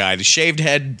favorite guy. The shaved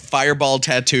head, fireball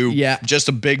tattoo, just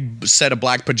a big set of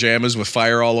black pajamas with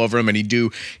fire all over him, and he's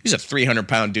a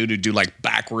 300-pound dude who'd do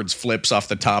backwards flips off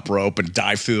the top rope and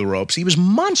dive through the ropes. He was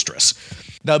monstrous.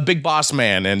 The Big Boss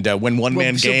Man, and when One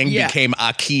Man Gang became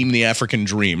Akeem the African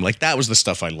Dream. That was the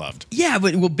stuff I loved. Yeah,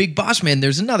 but Big Boss Man,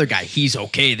 there's another guy. He's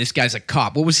okay. This guy's a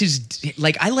cop. What was his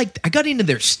I got into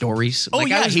their stories.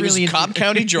 He was Cobb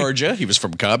County, Georgia. He was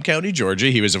from Cobb County, Georgia.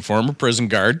 He was a former prison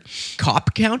guard.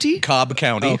 Cobb County? Cobb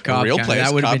County, a real place.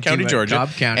 Cobb County, Georgia.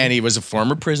 Cobb County. And he was a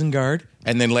former prison guard.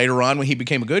 And then later on, when he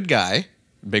became a good guy,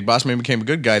 Big Boss Man became a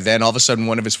good guy. Then all of a sudden,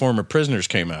 one of his former prisoners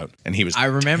came out, and he was I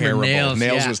remember terrible. Nails,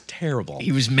 Nails yeah. was terrible.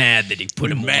 He was mad that he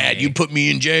put him Mad, away. you put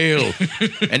me in jail,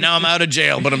 and now I'm out of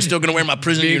jail, but I'm still going to wear my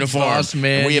prison Big uniform. Boss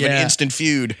Man, and we have an yeah. instant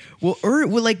feud. Well,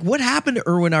 what happened to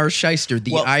Erwin R. Shyster,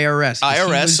 the IRS? 'Cause he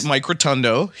IRS, was- Mike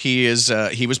Rotundo. He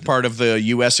was part of the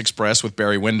U.S. Express with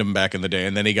Barry Windham back in the day,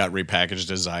 and then he got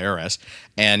repackaged as IRS.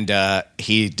 And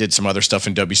he did some other stuff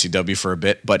in WCW for a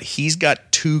bit, but he's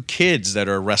got 2 kids that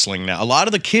are wrestling now. A lot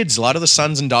of the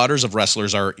sons and daughters of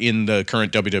wrestlers are in the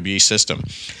current WWE system.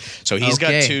 So he's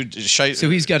got 2. So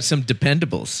he's got some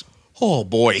dependables. Oh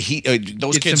boy,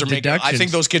 those Get kids some are making. I deductions.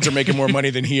 think those kids are making more money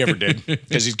than he ever did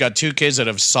because he's got 2 kids that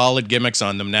have solid gimmicks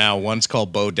on them now. One's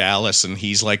called Bo Dallas, and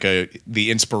he's like the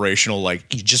inspirational,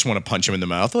 like you just want to punch him in the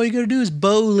mouth. All you got to do is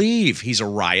Bo leave. He's a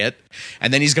riot,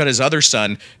 and then he's got his other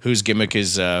son whose gimmick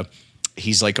is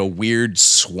he's like a weird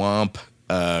swamp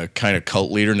kind of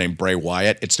cult leader named Bray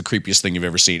Wyatt. It's the creepiest thing you've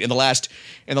ever seen in the last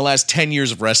 10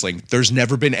 years of wrestling. There's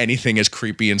never been anything as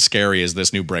creepy and scary as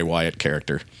this new Bray Wyatt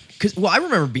character. I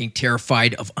remember being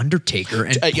terrified of Undertaker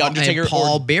and, Undertaker and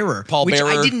Paul or Bearer. Paul which Bearer.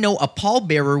 I didn't know a Paul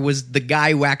Bearer was the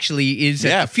guy who actually is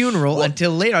at the funeral until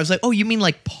later. I was like, oh, you mean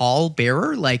like Paul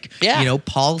Bearer? Like,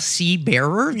 Paul C.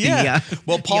 Bearer? Yeah.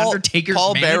 The Undertaker's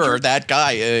Paul manager? Bearer, that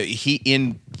guy,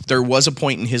 there was a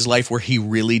point in his life where he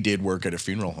really did work at a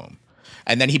funeral home.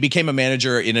 And then he became a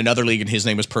manager in another league, and his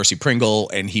name was Percy Pringle,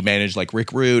 and he managed like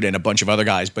Rick Rude and a bunch of other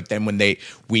guys. But then when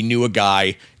we knew a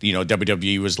guy,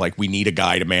 WWE was like, we need a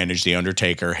guy to manage The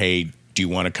Undertaker. Hey, do you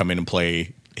want to come in and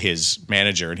play his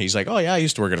manager? And he's like, oh yeah, I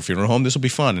used to work at a funeral home. This will be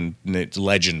fun. And it's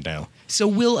legend now. So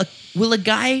will a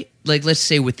guy, like, let's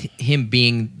say with him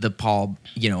being the Paul,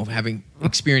 having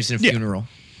experience in a funeral,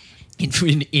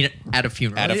 at a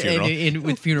funeral.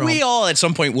 With funeral. We all at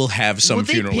some point will have some will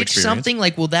they funeral pitch experience. something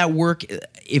like, will that work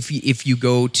if you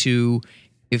go to,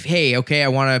 hey, okay, I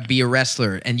want to be a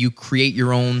wrestler, and you create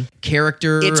your own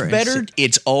character? It's better.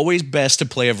 It's always best to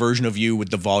play a version of you with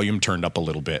the volume turned up a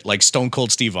little bit. Like Stone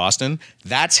Cold Steve Austin,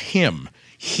 that's him.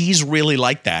 He's really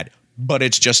like that. But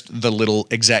it's just the little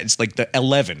exact. It's like the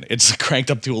 11. It's a cranked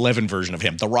up to 11 version of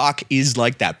him. The Rock is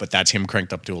like that, but that's him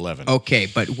cranked up to 11. Okay,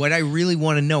 but what I really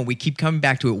want to know, we keep coming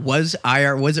back to it. Was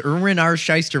Erwin R.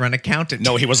 Shyster an accountant?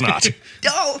 No, he was not.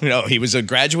 No, he was a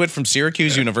graduate from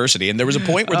Syracuse University, and there was a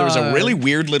point where there was a really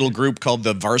weird little group called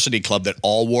the Varsity Club that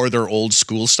all wore their old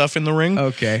school stuff in the ring.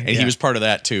 Okay, and he was part of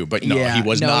that too. But no, he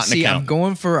was not an see, accountant. I'm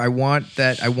going for. I want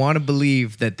to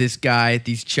believe that this guy,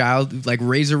 these child, like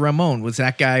Razor Ramon, was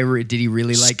that guy? Did he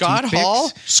really like Scott toothpicks?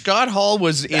 Hall? Scott Hall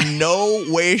was in no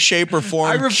way, shape, or I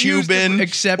form refuse to Cuban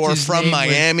accept or his from name was-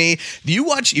 Miami.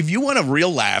 If you want a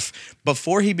real laugh,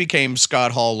 before he became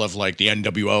Scott Hall of like the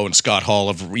NWO and Scott Hall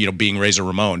of being Razor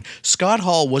Ramon, Scott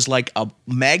Hall was like a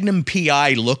Magnum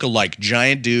PI look-alike,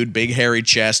 giant dude, big hairy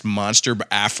chest, monster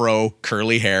afro,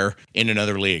 curly hair in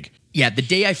another league. Yeah, the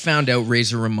day I found out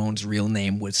Razor Ramon's real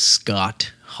name was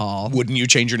Scott Hall, Wouldn't you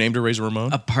change your name to Razor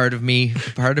Ramon? a part of me,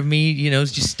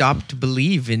 just stopped to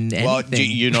believe in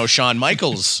anything. Well, Shawn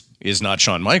Michaels is not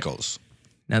Shawn Michaels.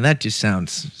 Now that just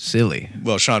sounds silly.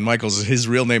 Well, Shawn Michaels, his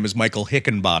real name is Michael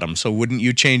Hickenbottom, so wouldn't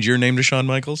you change your name to Shawn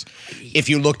Michaels? If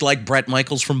you looked like Brett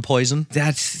Michaels from Poison?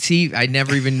 I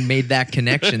never even made that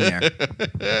connection there.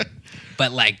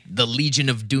 But like the Legion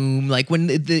of Doom, like when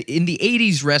in the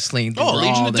 80s wrestling, they were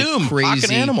Legion all of the Doom, crazy Hawk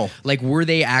and Animal. Like, were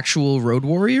they actual road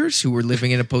warriors who were living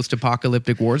in a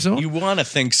post-apocalyptic war zone? You want to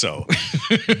think so,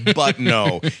 but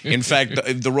no. In fact,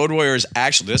 the Road Warriors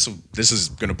actually, this is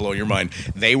going to blow your mind.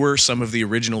 They were some of the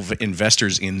original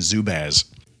investors in Zubaz.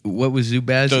 What was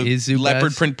Zubaz? The Is Zubaz?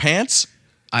 leopard print pants?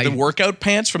 The workout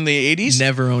pants from the 80s?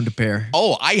 Never owned a pair.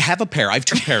 Oh, I have a pair. I have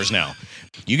 2 pairs now.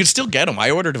 You can still get them. I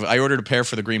ordered a pair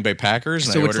for the Green Bay Packers.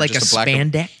 And So I it's ordered like a just black.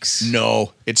 spandex?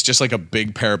 No, it's just like a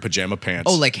big pair of pajama pants.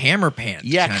 Oh, like hammer pants.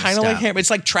 yeah, kind of like stuff. hammer. It's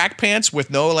like track pants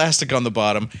with no elastic on the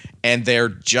bottom, and they're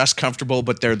just comfortable,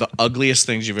 but they're the ugliest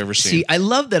things you've ever seen. See, I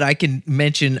love that I can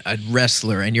mention a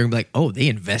wrestler and you're gonna be like, oh, they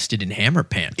invested in hammer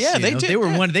pants. Yeah, they did, They were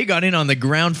yeah. they got in on the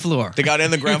ground floor. They got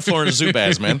in the ground floor in a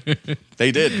Zubaz, man.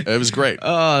 They did. It was great.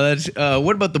 Oh, that's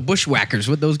what about the bushwhackers?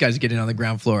 What those guys get in on the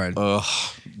ground floor?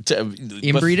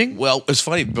 Inbreeding? Well, it's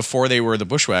funny. Before they were the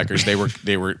Bushwhackers,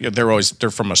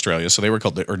 they're from Australia, so they were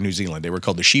called or New Zealand. They were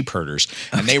called the Sheep Herders,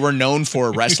 and they were known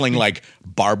for wrestling like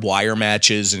barbed wire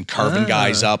matches and carving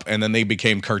guys up. And then they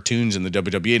became cartoons in the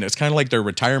WWE, and it's kind of like their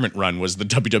retirement run was the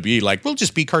WWE. Like, we'll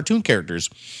just be cartoon characters.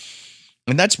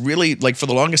 And that's really, like, for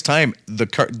the longest time, the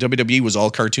WWE was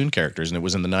all cartoon characters, and it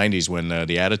was in the 90s when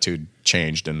the Attitude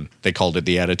changed, and they called it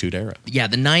the Attitude Era. Yeah,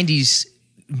 the 90s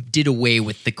did away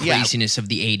with the craziness of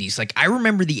the 80s. Like, I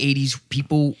remember the 80s,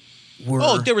 people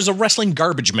Oh, there was a wrestling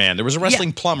garbage man. There was a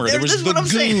wrestling plumber. There was the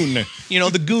Goon. You know,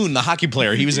 the Goon, the hockey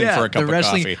player. He was in for a cup of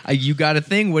coffee. You got a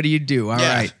thing? What do you do? All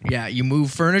right. Yeah, you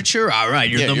move furniture? All right,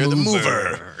 you're the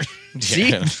mover.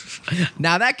 See?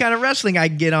 Now that kind of wrestling I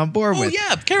can get on board with. Oh,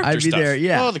 yeah, character I'd be stuff. there,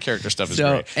 yeah. Oh, the character stuff is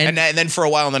great. And then for a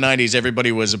while in the 90s,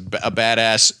 everybody was a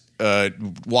badass.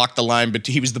 Walked the line, but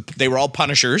they were all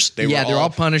Punishers. They're all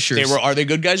Punishers. Are they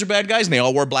good guys or bad guys? And they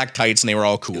all wore black tights, and they were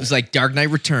all cool. It was like Dark Knight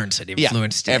Returns that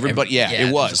influenced everybody.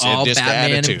 It was all just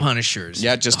Batman attitude. and Punishers.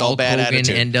 Yeah, just Hulk all bad Hogan,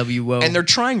 attitude. NWO, and they're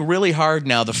trying really hard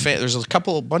now. There's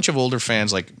a bunch of older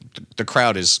fans. Like the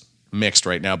crowd is mixed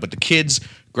right now, but the kids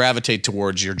gravitate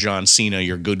towards your John Cena,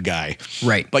 your good guy.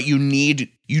 Right. But you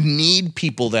need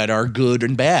people that are good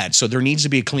and bad. So there needs to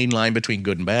be a clean line between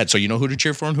good and bad. So you know who to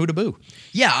cheer for and who to boo.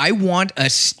 Yeah, I want a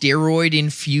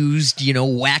steroid-infused,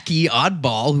 wacky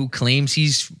oddball who claims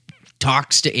he's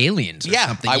talks to aliens or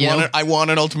something. I want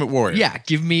an Ultimate Warrior. Yeah,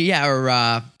 give me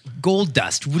or Gold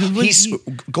Dust.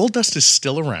 Gold Dust is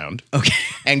still around. Okay.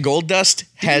 And Gold Dust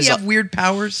has he have weird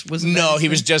powers? He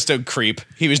was just a creep.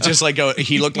 He was just like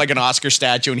he looked like an Oscar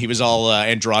statue, and he was all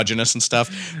androgynous and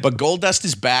stuff. But Gold Dust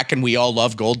is back, and we all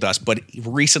love Gold Dust. But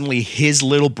recently, his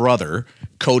little brother,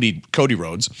 Cody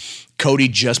Rhodes, Cody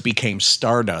just became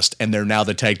Stardust, and they're now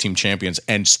the tag team champions.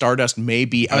 And Stardust may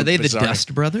be Are they the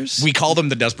Dust Brothers? We call them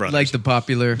the Dust Brothers, like the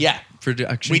popular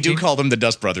production. We do call them the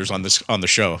Dust Brothers on the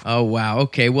show. Oh wow,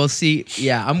 okay. Well, see,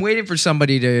 I'm waiting for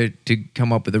somebody to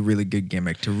come up with a really good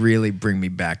gimmick to really bring me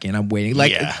back in. I'm waiting.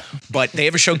 But they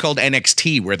have a show called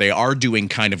NXT where they are doing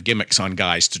kind of gimmicks on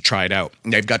guys to try it out.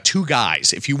 And they've got two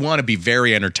guys. If you want to be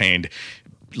very entertained,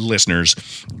 listeners,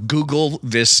 Google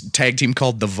this tag team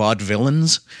called the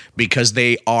Vaudevillains, because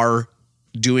they are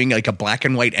doing like a black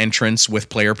and white entrance with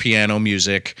player piano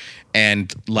music,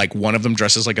 and like one of them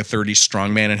dresses like a 30s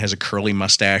strongman and has a curly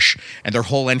mustache, and their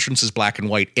whole entrance is black and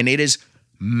white, and it is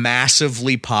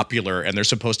massively popular, and they're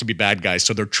supposed to be bad guys,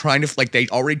 so they're trying to they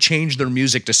already changed their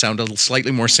music to sound a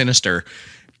slightly more sinister,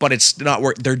 but it's not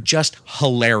work. They're just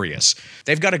hilarious.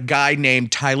 They've got a guy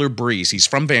named Tyler Breeze. He's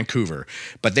from Vancouver,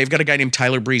 but they've got a guy named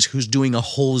Tyler Breeze who's doing a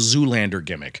whole Zoolander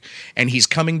gimmick, and he's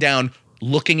coming down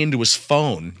looking into his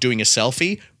phone, doing a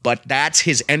selfie, but that's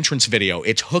his entrance video.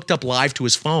 It's hooked up live to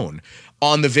his phone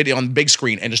on the video, on the big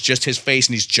screen, and it's just his face,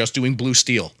 and he's just doing Blue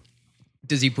Steel.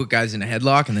 Does he put guys in a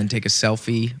headlock and then take a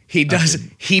selfie? He does.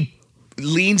 He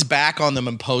leans back on them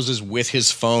and poses with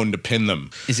his phone to pin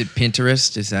them. Is it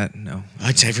Pinterest? Is that no?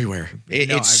 It's everywhere.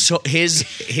 His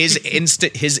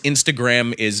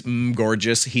Instagram is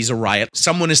gorgeous. He's a riot.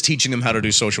 Someone is teaching him how to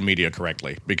do social media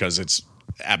correctly, because it's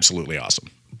absolutely awesome.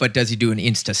 But does he do an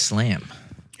Insta Slam?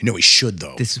 No, he should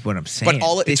though. This is what I'm saying.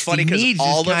 But it's funny because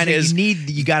all of his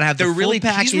you gotta have the full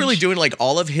package. He's really doing like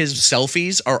all of his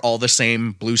selfies are all the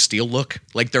same Blue Steel look.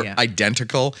 Like they're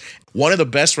identical. One of the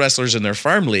best wrestlers in their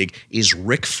farm league is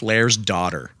Ric Flair's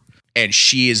daughter, and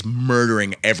she is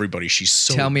murdering everybody. She's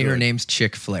so Tell me good. her name's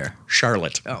Chick Flair.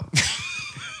 Charlotte. Oh.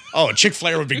 Oh, Chick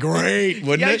Flair would be great,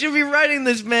 wouldn't Yeah, it? you should be writing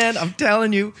this, man. I'm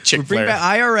telling you. Chick Bring Flair. back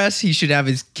IRS. He should have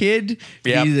his kid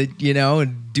be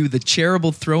and do the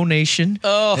charitable throw nation.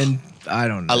 Oh. And I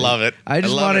don't know. I love it. I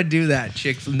just I love want to it. do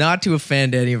that, not to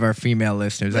offend any of our female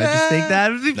listeners. I just think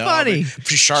that would be funny.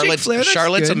 Charlotte's Chick Flair,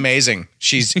 that's good. amazing.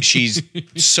 She's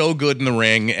so good in the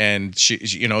ring, and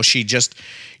she just,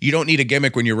 you don't need a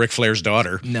gimmick when you're Ric Flair's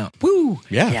daughter. No. Woo.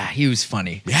 Yeah. Yeah, he was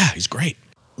funny. Yeah, he's great.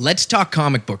 Let's talk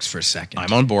comic books for a second.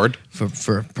 I'm on board.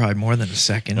 For probably more than a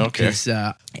second. Okay. Because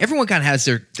everyone kind of has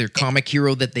their comic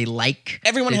hero that they like.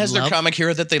 Everyone they has their love. comic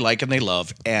hero that they like and they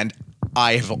love, and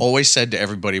I have always said to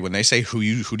everybody when they say who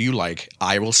do you like,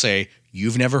 I will say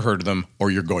you've never heard of them or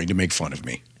you're going to make fun of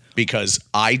me, because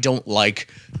I don't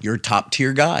like your top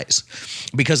tier guys,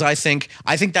 because I think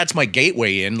that's my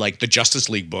gateway in, like the Justice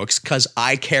League books, because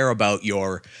I care about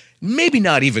your maybe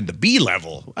not even the B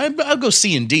level. I'll go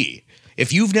C and D.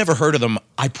 If you've never heard of them,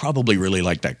 I probably really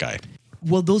like that guy.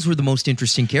 Well, those were the most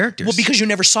interesting characters. Well, because you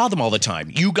never saw them all the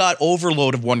time. You got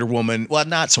overload of Wonder Woman. Well,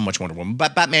 not so much Wonder Woman,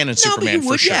 but Batman and Superman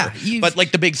for sure. Yeah. But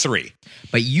like the big three.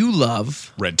 But you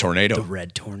love Red Tornado. the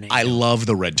Red Tornado. I love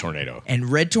the Red Tornado.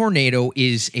 And Red Tornado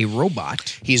is a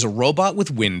robot. He's a robot with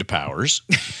wind powers.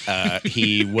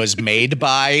 He was made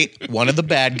by one of the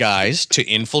bad guys to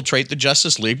infiltrate the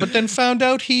Justice League, but then found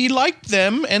out he liked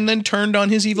them and then turned on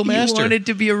his evil master. He wanted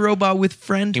to be a robot with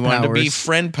friend powers. He wanted to be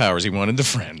friend powers. He wanted the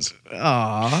friends.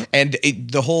 Aww. And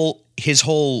his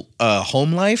whole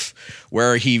home life,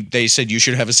 where they said you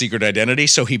should have a secret identity,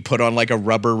 so he put on like a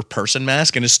rubber person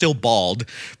mask and is still bald,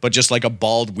 but just like a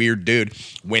bald weird dude.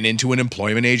 Went into an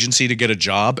employment agency to get a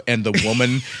job, and the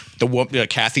woman,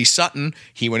 Kathy Sutton,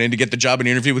 he went in to get the job and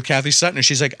interview with Kathy Sutton, and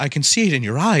she's like, "I can see it in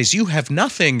your eyes. You have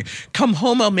nothing. Come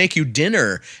home, I'll make you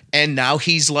dinner." And now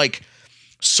he's like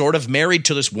sort of married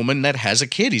to this woman that has a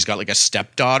kid. He's got like a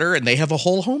stepdaughter, and they have a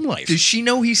whole home life. Does she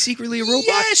know he's secretly a robot?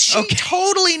 Yes, she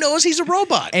totally knows he's a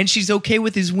robot. And she's okay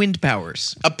with his wind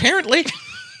powers. Apparently.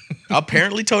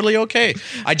 Apparently totally okay.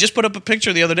 I just put up a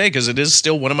picture the other day because it is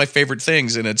still one of my favorite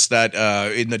things, and it's that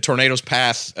in the Tornado's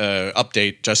Path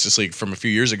update, Justice League from a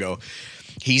few years ago,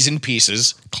 he's in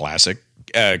pieces, classic,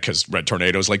 because Red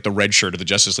Tornado's like the red shirt of the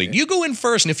Justice League. You go in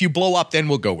first, and if you blow up, then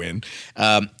we'll go in.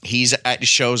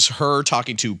 Shows her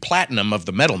talking to Platinum of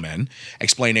the Metal Men,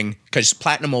 explaining, because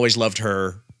Platinum always loved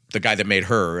her, the guy that made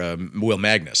her, Will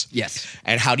Magnus. Yes.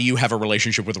 And how do you have a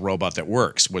relationship with a robot that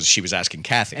works? She was asking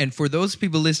Kathy. And for those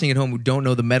people listening at home who don't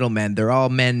know the Metal Men, they're all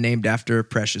men named after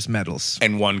precious metals.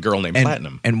 And one girl named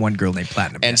Platinum. And one girl named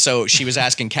Platinum. And so she was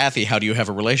asking Kathy, how do you have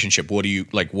a relationship?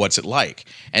 What's it like?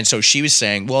 And so she was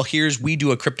saying, well, we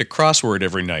do a cryptic crossword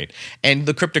every night. And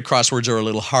the cryptic crosswords are a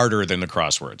little harder than the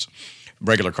crosswords,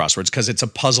 regular crosswords, because it's a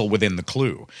puzzle within the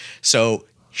clue. So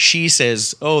she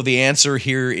says, the answer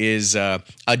here is a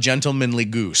gentlemanly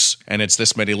goose, and it's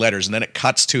this many letters. And then it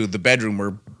cuts to the bedroom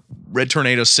where Red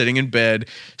Tornado's sitting in bed,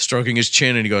 stroking his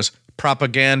chin, and he goes,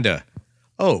 propaganda.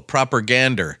 Oh,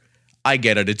 propaganda. I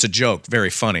get it. It's a joke. Very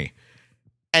funny.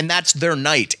 And that's their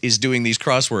night, is doing these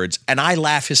crosswords. And I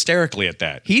laugh hysterically at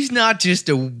that. He's not just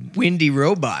a windy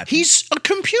robot. He's a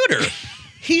computer.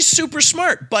 He's super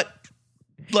smart, but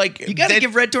you got to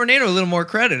give Red Tornado a little more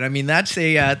credit. I mean, that's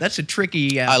a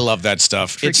tricky. I love that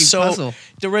stuff. It's so puzzle.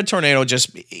 The Red Tornado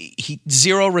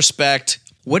zero respect.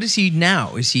 What is he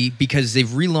now? Is he, because they've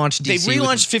relaunched DC? They've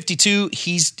relaunched 52.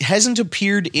 He hasn't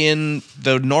appeared in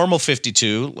the normal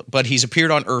 52, but he's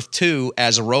appeared on Earth 2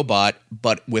 as a robot,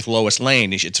 but with Lois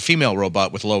Lane. It's a female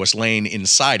robot with Lois Lane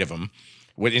inside of him.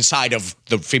 Inside of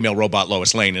the female robot,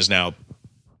 Lois Lane is now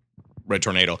Red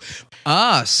Tornado.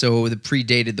 So the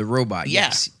predated the robot.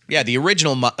 Yes. Yeah, the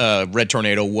original Red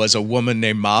Tornado was a woman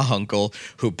named Ma Hunkel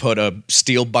who put a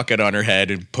steel bucket on her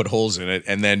head and put holes in it,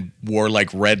 and then wore like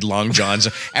red long johns.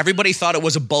 Everybody thought it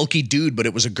was a bulky dude, but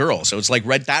it was a girl. So it's like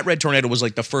that Red Tornado was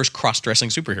like the first cross-dressing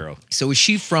superhero. So is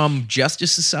she from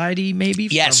Justice Society, maybe?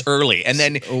 Yes, early. And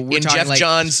then in Jeff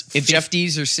Johns'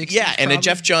 50s or 60s. Yeah, and in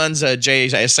Jeff Johns'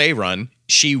 JSA run,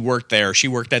 she worked there. She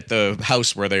worked at the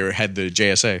house where they had the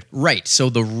JSA. Right. So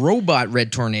the robot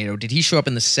Red Tornado, did he show up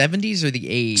in the 70s or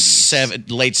the 80s?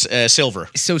 Late silver.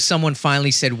 So someone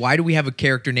finally said, why do we have a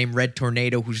character named Red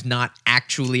Tornado who's not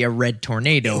actually a red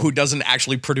tornado? Who doesn't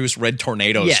actually produce red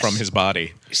tornadoes from his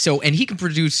body. So, and he can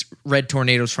produce red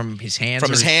tornadoes from his hands.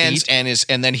 From his hands, feet.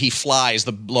 and then he flies.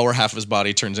 The lower half of his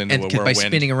body turns into a whirlwind. By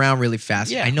spinning around really fast.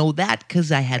 Yeah. I know that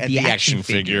because I had the action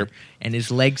figure. And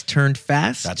his legs turned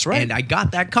fast. That's right. And I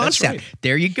got that concept. Right.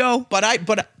 There you go. But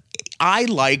I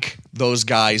like those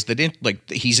guys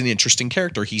he's an interesting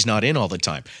character. He's not in all the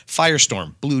time.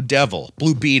 Firestorm, Blue Devil,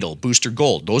 Blue Beetle, Booster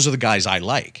Gold. Those are the guys I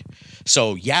like.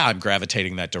 So, yeah, I'm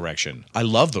gravitating that direction. I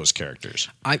love those characters.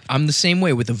 I'm the same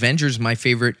way with Avengers. My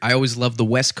favorite, I always love the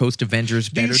West Coast Avengers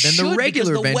better than the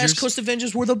regular Avengers. The West Coast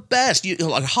Avengers were the best.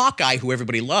 Hawkeye, who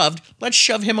everybody loved, let's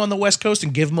shove him on the West Coast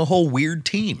and give him a whole weird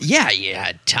team. Yeah, you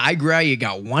had Tigra, you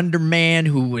got Wonder Man,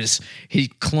 he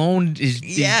cloned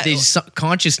his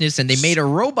consciousness, and they made a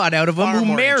robot out of him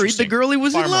who married the girl he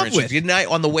was in love with. Didn't I,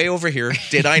 on the way over here,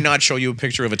 did I not show you a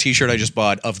picture of a t-shirt I just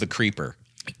bought of the Creeper?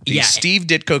 Steve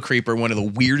Ditko Creeper, one of the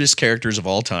weirdest characters of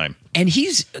all time. And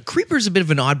Creeper's a bit of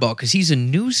an oddball because he's a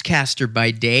newscaster by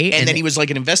day. And then he was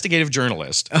like an investigative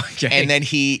journalist. Okay. And then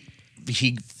he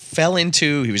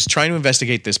was trying to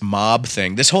investigate this mob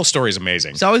thing. This whole story is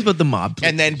amazing. It's always about the mob.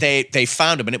 And then they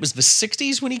found him, and it was the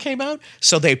 60s when he came out.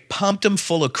 So they pumped him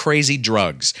full of crazy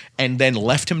drugs and then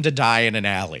left him to die in an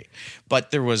alley.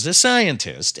 But there was a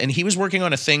scientist, and he was working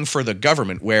on a thing for the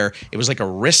government where it was like a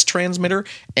wrist transmitter,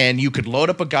 and you could load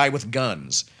up a guy with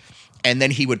guns. And then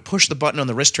he would push the button on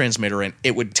the wrist transmitter, and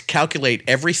it would calculate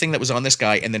everything that was on this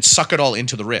guy and then suck it all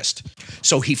into the wrist.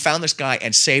 So he found this guy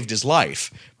and saved his life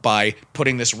by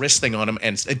putting this wrist thing on him,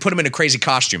 and they put him in a crazy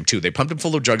costume too. They pumped him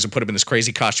full of drugs and put him in this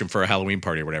crazy costume for a Halloween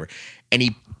party or whatever. And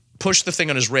he pushed the thing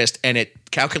on his wrist, and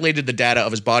it calculated the data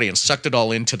of his body and sucked it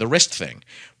all into the wrist thing.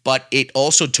 But it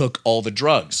also took all the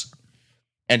drugs.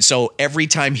 And so every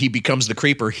time he becomes the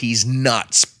Creeper, he's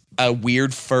nuts. a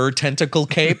weird fur tentacle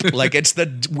cape. Like it's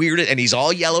the weirdest, and he's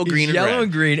all yellow, green, and Yellow red.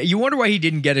 and green. You wonder why he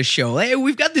didn't get a show. Hey,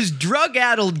 we've got this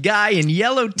drug-addled guy in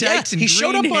yellow tights and he green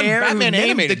showed up on hair Batman who named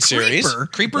animated the series. Creeper.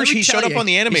 Creepers, Let me he tell showed up you, on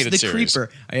the animated he's the series.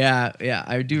 Creeper. Yeah,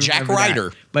 I do. Jack remember that.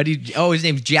 Ryder. But his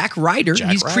name's Jack Ryder.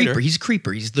 Jack He's Ryder. Creeper. He's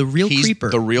Creeper. He's the real He's Creeper.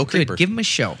 the real Good. Creeper. Give him a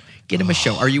show. Get him a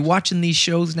show. Are you watching these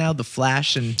shows now? The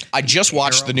Flash and I just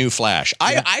watched the new Flash.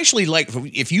 I actually like,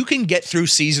 if you can get through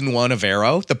season 1 of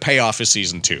Arrow, the payoff is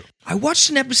season 2. I watched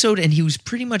an episode and he was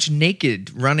pretty much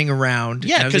naked running around.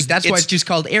 Yeah, And I was like, 'cause that's why it's- it's just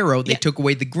called Arrow. They took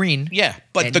away the green. Yeah,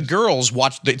 but And- the girls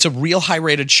watch. It's a real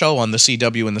high-rated show on the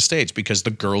CW in the States because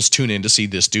the girls tune in to see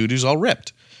this dude who's all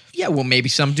ripped. Yeah, well, maybe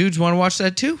some dudes want to watch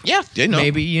that too. Yeah, you know.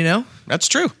 Maybe, That's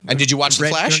true. And did you watch The Red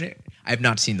Flash? Tornado- I have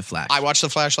not seen The Flash. I watched The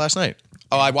Flash last night.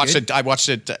 Oh, I watched Good? it. I watched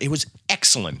it. It was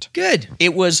excellent. Good.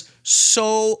 It was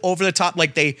so over the top.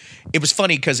 Like it was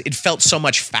funny because it felt so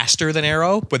much faster than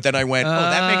Arrow. But then I went, oh,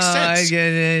 that makes I sense.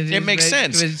 get it. It makes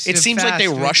sense. It seems like they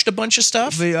rushed a bunch of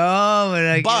stuff. But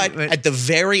at the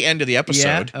very end of the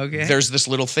episode, okay. there's this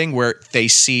little thing where they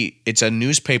see it's a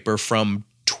newspaper from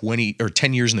 20 or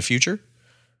 10 years in the future.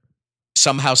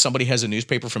 Somehow somebody has a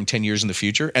newspaper from 10 years in the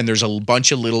future, and there's a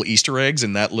bunch of little Easter eggs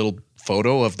in that little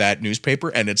photo of that newspaper,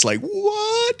 and it's like,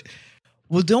 what?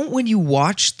 Well, when you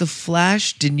watch The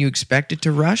Flash, didn't you expect it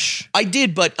to rush? I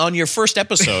did, but on your first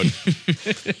episode,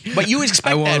 but you expect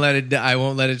I won't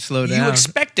that. let it slow down. You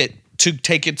expect it to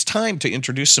take its time to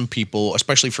introduce some people,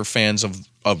 especially for fans of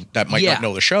that might Yeah. not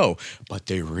know the show, but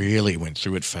they really went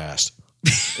through it fast.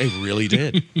 They really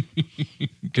did.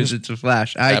 Because it's a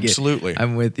Flash. Absolutely.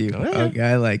 I'm with you. Oh, yeah. Okay,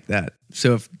 I like that.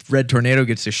 So if Red Tornado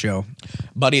gets a show,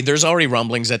 Buddy, there's already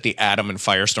rumblings that the Atom and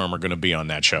Firestorm are going to be on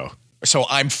that show. So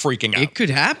I'm freaking out. it could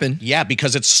happen. Yeah,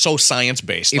 because it's so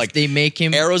science-based. If Like they make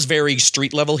him Arrow's very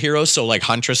street level heroes, so like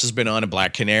Huntress has been on, and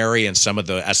Black Canary, and some of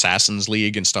the Assassins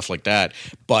League and stuff like that.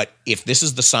 But if this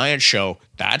is the science show,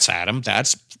 that's Atom,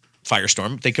 that's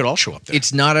Firestorm. They could all show up there.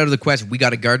 it's not out of the question. We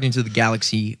got a Guardians of the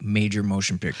Galaxy major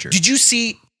motion picture. Did you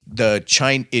see the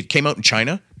China? It came out in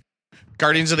China.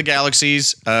 Guardians of the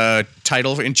Galaxy's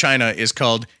title in China is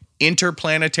called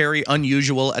Interplanetary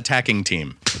Unusual Attacking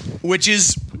Team, which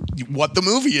is what the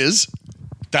movie is.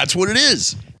 That's what it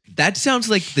is. That sounds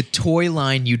like the toy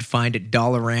line you'd find at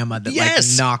Dollarama that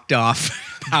Yes. like knocked off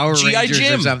Power G.I. Rangers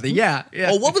Jim. or something. Yeah.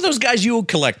 Oh, what were those guys you would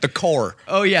collect? The core.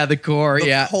 Oh yeah, the core.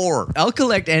 The core. I'll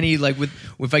collect any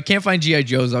if I can't find GI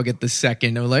Joes, I'll get the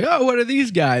second. I'm like, oh, what are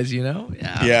these guys? You know?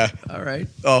 Yeah. All right.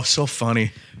 Oh, so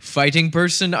funny. Fighting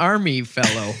person army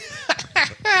fellow.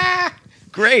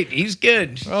 Great. He's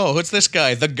good. Oh, what's this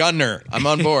guy? The Gunner. I'm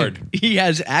on board. He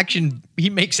has action. He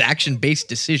makes action based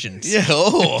decisions. Yeah.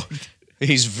 Oh,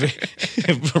 he's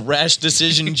Rash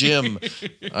Decision Jim.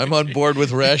 I'm on board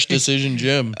with Rash Decision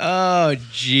Jim. Oh,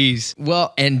 jeez.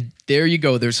 Well, and there you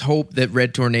go. There's hope that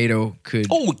Red Tornado could.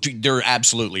 Oh, dude, there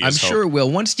absolutely is I'm hope. sure it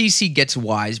will once DC gets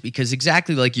wise, because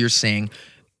exactly like you're saying,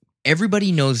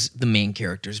 everybody knows the main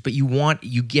characters, but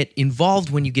you get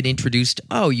involved when you get introduced.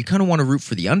 Oh, you kind of want to root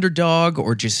for the underdog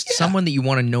or just someone that you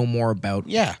want to know more about.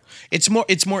 Yeah, it's more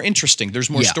interesting. There's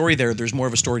more Yeah. story there. There's more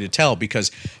of a story to tell, because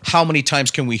how many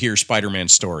times can we hear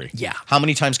Spider-Man's story? Yeah. How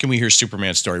many times can we hear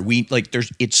Superman's story?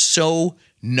 It's so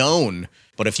known,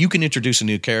 but if you can introduce a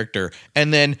new character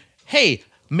and then, hey,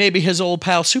 maybe his old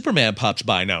pal Superman pops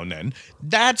by now and then,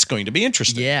 that's going to be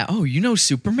interesting. Yeah. Oh, you know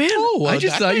Superman? Oh, I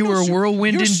just thought you were a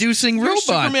whirlwind-inducing you're robot.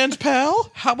 Superman's pal?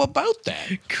 How about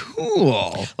that?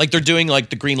 Cool. Like they're doing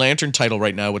like the Green Lantern title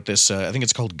right now with this, I think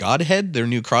it's called Godhead, their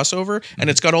new crossover,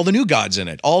 and it's got all the new gods in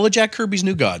it. All of Jack Kirby's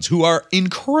new gods, who are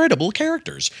incredible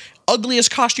characters. Ugliest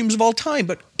costumes of all time,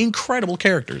 but incredible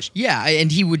characters. Yeah,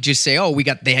 and he would just say, "Oh,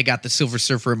 they got the Silver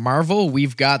Surfer at Marvel.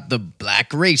 We've got the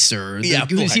Black Racer. Is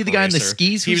he the guy on the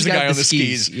skis? He was the guy on the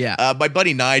skis. Yeah. My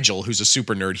buddy Nigel, who's a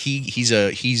super nerd, he's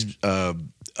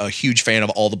a huge fan of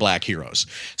all the Black heroes.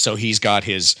 So he's got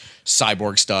his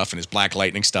Cyborg stuff and his Black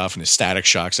Lightning stuff and his Static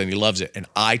Shocks, and he loves it. And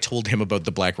I told him about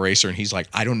the Black Racer, and he's like,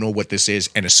 I don't know what this is.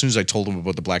 And as soon as I told him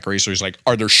about the Black Racer, he's like,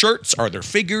 are there shirts? Are there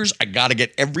figures? I got to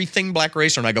get everything Black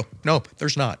Racer. And I go, no,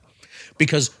 there's not.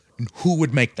 Because who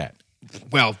would make that?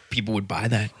 Well, people would buy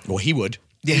that. Well, he would.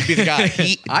 He'd be the guy.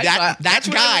 That that's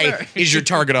what I guy remember. is your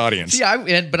target audience.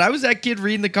 Yeah, but I was that kid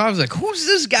reading the comics like, who's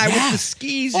this guy with the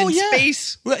skis in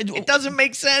space? It doesn't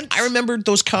make sense. I remember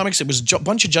those comics. It was a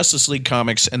bunch of Justice League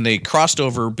comics, and they crossed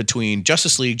over between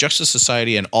Justice League, Justice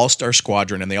Society, and All-Star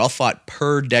Squadron, and they all fought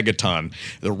per Degaton.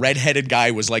 The red-headed guy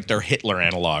was like their Hitler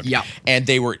analog. Yeah. And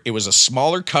it was a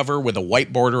smaller cover with a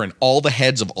white border and all the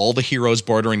heads of all the heroes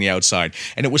bordering the outside.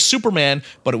 And it was Superman,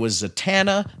 but it was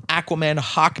Zatanna, Aquaman,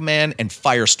 Hawkman, and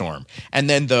Firestorm. And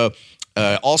then the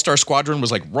All-Star Squadron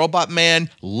was like Robot Man,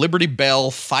 Liberty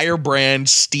Bell, Firebrand,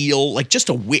 Steel, like just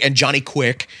and Johnny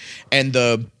Quick. And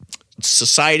the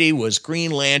Society was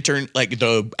Green Lantern, like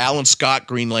the Alan Scott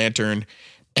Green Lantern.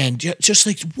 And just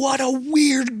like, what a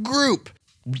weird group.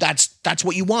 That's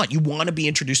what you want. You want to be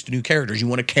introduced to new characters. You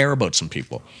want to care about some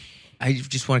people. I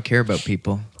just want to care about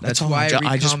people. That's all why I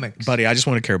read comics. Buddy, I just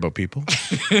want to care about people.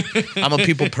 I'm a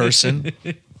people person.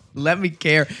 Let me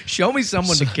care. Show me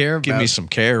someone to care about. Give me some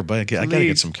care, but I got to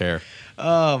get some care.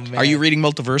 Oh, man. Are you reading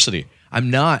Multiversity? I'm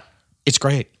not. It's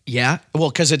great. Yeah? Well,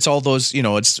 because it's all those,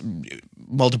 it's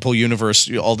multiple universe,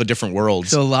 all the different worlds.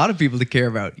 So a lot of people to care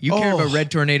about. You care about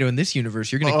Red Tornado in this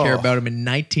universe. You're going to care about him in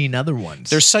 19 other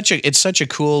ones. It's such a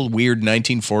cool, weird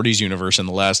 1940s universe in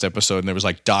the last episode. And there was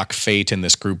like Doc Fate and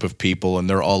this group of people, and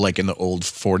they're all like in the old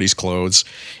 40s clothes.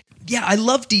 Yeah, I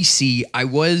love DC. I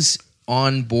was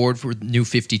on board for New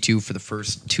 52 for the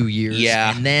first 2 years.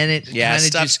 Yeah. And then it kind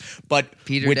of just But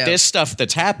petered with out. this stuff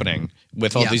that's happening,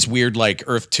 with all these weird, like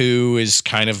Earth 2 is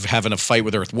kind of having a fight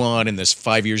with Earth 1 and this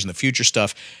 5 years in the future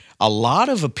stuff, a lot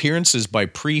of appearances by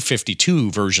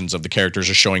pre-52 versions of the characters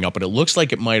are showing up, and it looks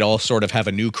like it might all sort of have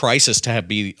a new Crisis to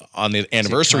be on the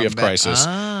anniversary of Crisis.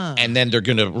 And then they're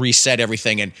going to reset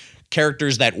everything, and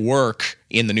characters that work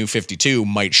in the New 52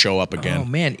 might show up again. Oh,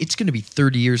 man. It's going to be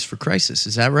 30 years for Crisis.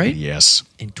 Is that right? Yes.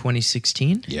 In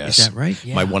 2016? Yes. Is that right?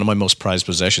 Yeah. One of my most prized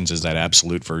possessions is that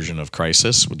absolute version of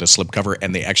Crisis with the slipcover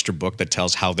and the extra book that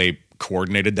tells how they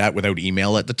coordinated that without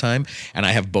email at the time. And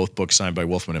I have both books signed by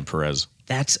Wolfman and Perez.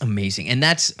 That's amazing. And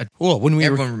that's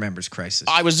everyone remembers Crisis.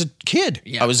 I was a kid.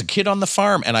 Yeah. I was a kid on the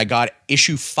farm, and I got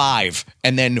issue 5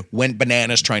 and then went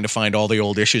bananas trying to find all the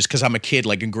old issues because I'm a kid,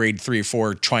 like in grade 3 or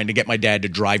 4, trying to get my dad to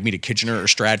drive me to Kitchener or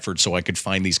Stratford so I could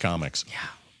find these comics. Yeah.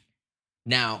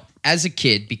 Now, as a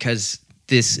kid, because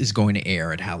this is going to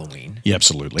air at Halloween. Yeah,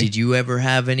 absolutely. Did you ever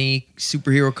have any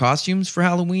superhero costumes for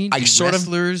Halloween? I sort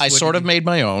of made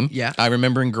my own. Yeah. I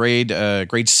remember in grade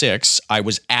 6, I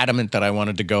was adamant that I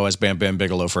wanted to go as Bam Bam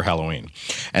Bigelow for Halloween,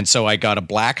 and so I got a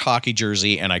black hockey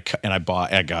jersey, and I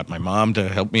got my mom to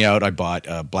help me out. I bought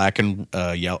black and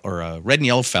yellow or red and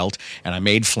yellow felt, and I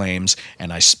made flames,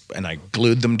 and I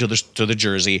glued them to the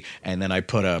jersey, and then I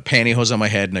put a pantyhose on my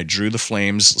head, and I drew the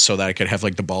flames so that I could have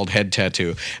like the bald head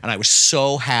tattoo, and I was so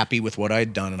happy with what I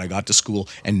had done, and I got to school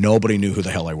and nobody knew who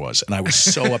the hell I was, and I was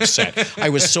so upset. I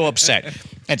was so upset.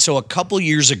 And so a couple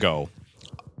years ago,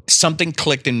 something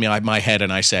clicked in my head,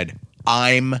 and I said,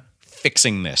 I'm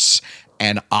fixing this.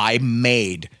 And I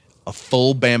made a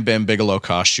full Bam Bam Bigelow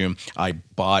costume. I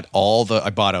bought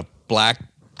a black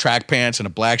track pants and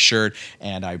a black shirt,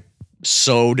 and I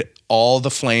sewed all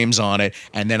the flames on it,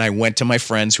 and then I went to my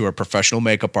friends who are professional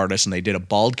makeup artists, and they did a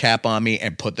bald cap on me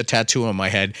and put the tattoo on my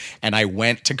head, and I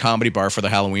went to Comedy Bar for the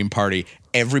Halloween party.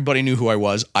 Everybody knew who I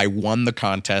was. I won the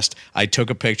contest. I took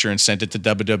a picture and sent it to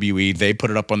WWE. They put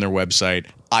it up on their website.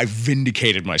 I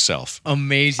vindicated myself.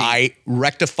 Amazing. I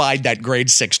rectified that grade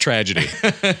 6 tragedy.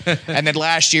 And then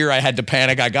last year I had to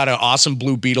panic. I got an awesome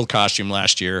Blue Beetle costume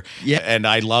last year. Yeah. And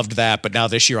I loved that. But now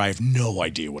this year I have no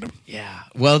idea what I'm. Yeah.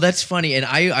 Well, that's funny. And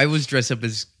I was dressed up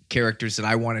as characters that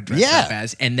I want to dress up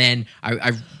as. And then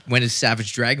I went as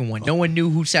Savage Dragon one. No one knew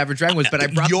who Savage Dragon was, but I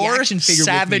brought the action figure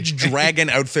Savage with me. Dragon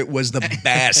outfit was the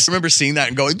best. I remember seeing that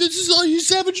and going, this is all you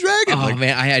Savage Dragon. Oh,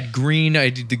 man. I had green.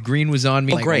 The green was on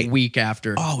me great. a week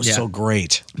after. Oh, it was so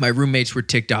great. My roommates were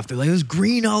ticked off. They're like, there's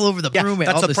green all over the room.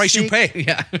 That's all the price you pay.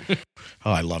 Yeah.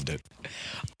 Oh, I loved it.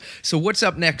 So what's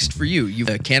up next for you? You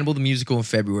Cannibal the Musical in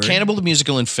February. Cannibal the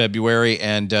Musical in February,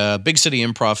 and Big City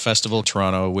Improv Festival,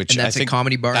 Toronto, which And that's I think a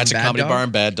comedy bar That's and a Bad comedy Dog? bar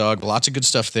and Bad Dog. Lots of good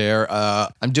stuff there.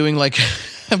 I'm doing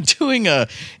a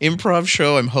improv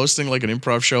show. I'm hosting like an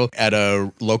improv show at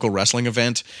a local wrestling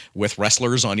event with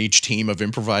wrestlers on each team of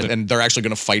improvised, and they're actually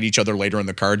going to fight each other later in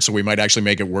the card. So we might actually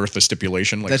make it worth the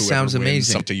stipulation. Like That whoever sounds wins,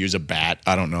 amazing. some to use a bat.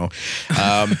 I don't know.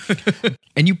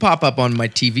 And you pop up on my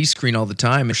TV screen all the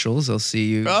time. Michels, I'll see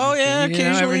you. Oh, yeah, every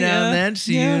occasionally, now and yeah. then.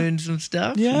 See Yeah. you in some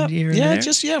stuff. Yeah, here and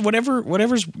there.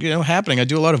 whatever's happening. I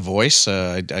do a lot of voice.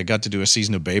 I got to do a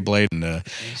season of Beyblade, and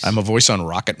I'm a voice on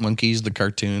Rocket Monkeys, the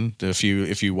cartoon. If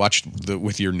you watch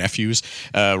with your nephews,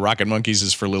 Rocket Monkeys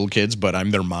is for little kids, but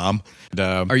I'm their mom.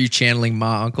 Are you channeling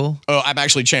Ma Uncle? Oh, I'm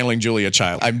actually channeling Julia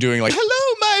Child. I'm doing like,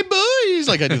 hello, my boys.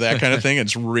 Like I do that kind of thing.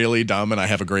 It's really dumb, and I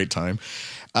have a great time.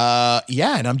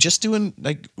 Yeah, and I'm just doing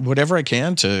like whatever I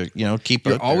can to, keep.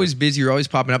 You're out there. always busy. You're always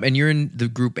popping up, and you're in the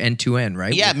group N2N,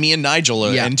 right? Yeah, me and Nigel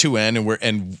are Yeah. end-to-end,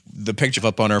 and the picture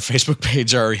up on our Facebook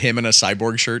page are him in a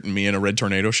Cyborg shirt and me in a Red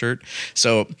Tornado shirt.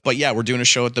 So, but yeah, we're doing a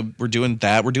show we're doing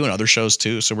other shows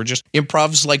too. So we're just,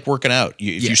 improv's like working out.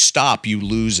 If you stop, you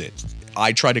lose it.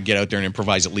 I try to get out there and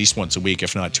improvise at least once a week,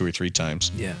 if not 2 or 3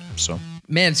 times. Yeah. So.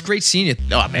 Man, it's great seeing you.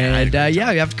 Oh, man, I had a And great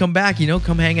you have to come back.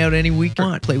 Come hang out any week you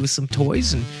want, play with some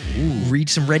toys, and read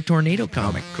some Red Tornado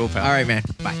comic. Cool, pal. All right, man.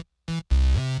 Bye.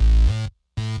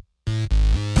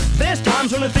 There's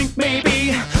times when I think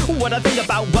maybe what I think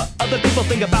about what other people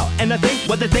think about, and I think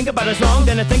what they think about is wrong.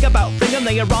 Then I think about thinking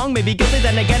they are wrong, maybe guilty.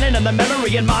 Then again, another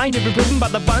memory in mind to be proven by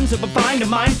the buns that would find a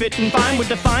mind fit and fine would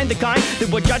define the kind that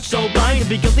would judge so blind to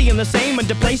be guilty in the same and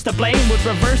to place the blame would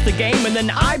reverse the game, and then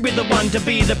I'd be the one to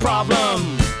be the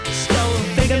problem. So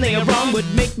thinking they are wrong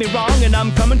would make me wrong, and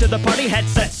I'm coming to the party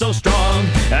headset so strong.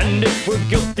 And if we're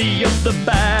guilty of the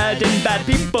bad and bad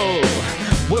people,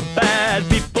 we're bad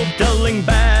people telling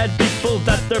bad people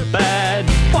that they're bad.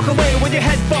 Walk away with your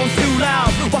headphones too loud.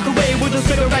 Walk away with the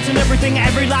cigarettes and everything.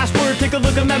 Every last word, take a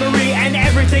look at memory, and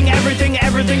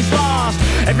everything's lost.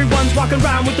 Everyone's walking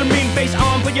around with their mean face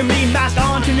on. Put your mean mask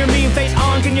on, turn your mean face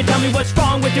on. Can you tell me what's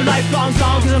wrong with your lifelong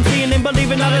song? Cause I'm seeing and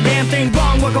believing not a damn thing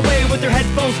wrong. Walk away with your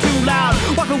headphones too loud.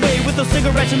 Walk away with the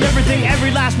cigarettes and everything.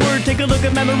 Every last word, take a look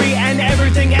at memory, and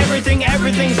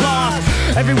everything's lost.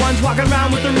 Everyone's walking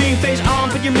around with their mean face on.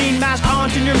 Put your mean mask on,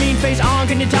 turn your mean face on.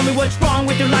 Can you tell me what's wrong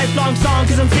with your lifelong song?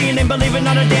 Cause I'm seeing and believing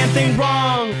not a damn thing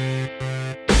wrong.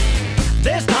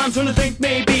 There's times when I think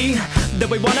maybe that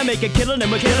we wanna make a killing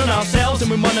and we're killing ourselves, and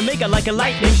we wanna make it like a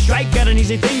lightning strike. Got an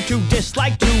easy thing to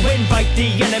dislike, to invite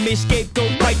the enemy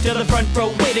scapegoat right to the front row.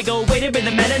 Way to go, way to be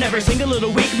the man in every single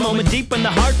little weak moment. Deep in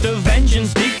the heart of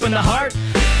vengeance, deep in the heart.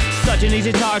 Such an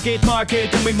easy target,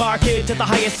 market, and we mark it to the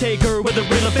highest taker, whether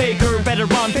real or faker,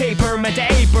 better on paper, meant to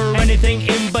ape or anything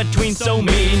in between, so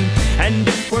mean. And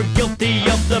if we're guilty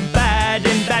of the bad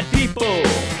and bad people,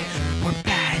 we're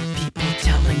bad people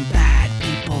telling bad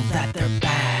people that they're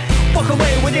bad. Walk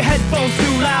away with your headphones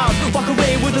too loud. Walk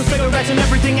away with the cigarettes and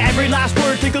everything. Every last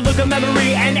word, take a look at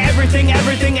memory, and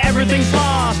everything's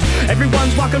lost.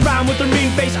 Everyone's walking around with their mean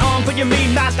face on. Put your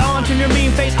mean mask on, turn your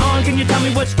mean face on. Can you tell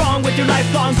me what's wrong with your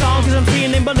lifelong song? Cause I'm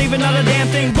seeing and believing not a damn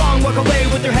thing wrong. Walk away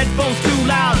with your headphones too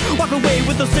loud. Walk away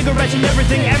with the cigarettes and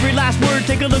everything. Every last word,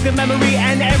 take a look at memory,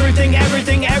 and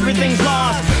everything's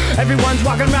lost. Everyone's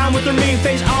walking around with their mean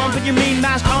face on. Put your mean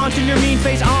mask on, turn your mean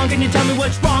face on. Can you tell me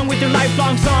what's wrong with your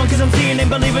lifelong song? Cause I'm seeing and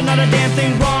believing not a damn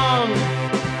thing wrong.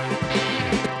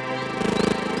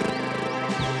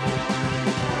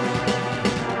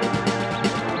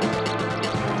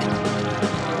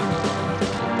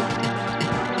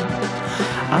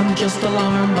 I'm just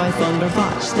alarmed by thunder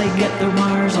thoughts. They get their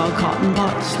wires all cotton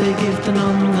pots. They give to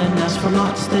none, then ask for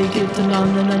lots. They give to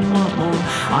none and then want more.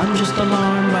 I'm just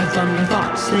alarmed by thunder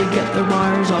thoughts. They get their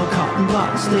wires all cotton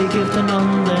pots. They give to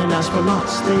none, then ask for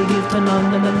lots. They give to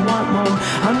none and then want more.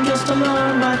 I'm just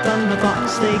alarmed by thunder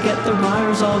thoughts. They get their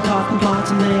wires all cotton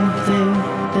pots, and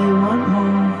they want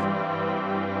more.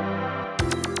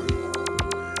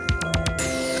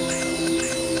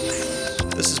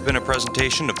 This has been a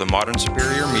presentation of the Modern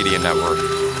Superior Media Network.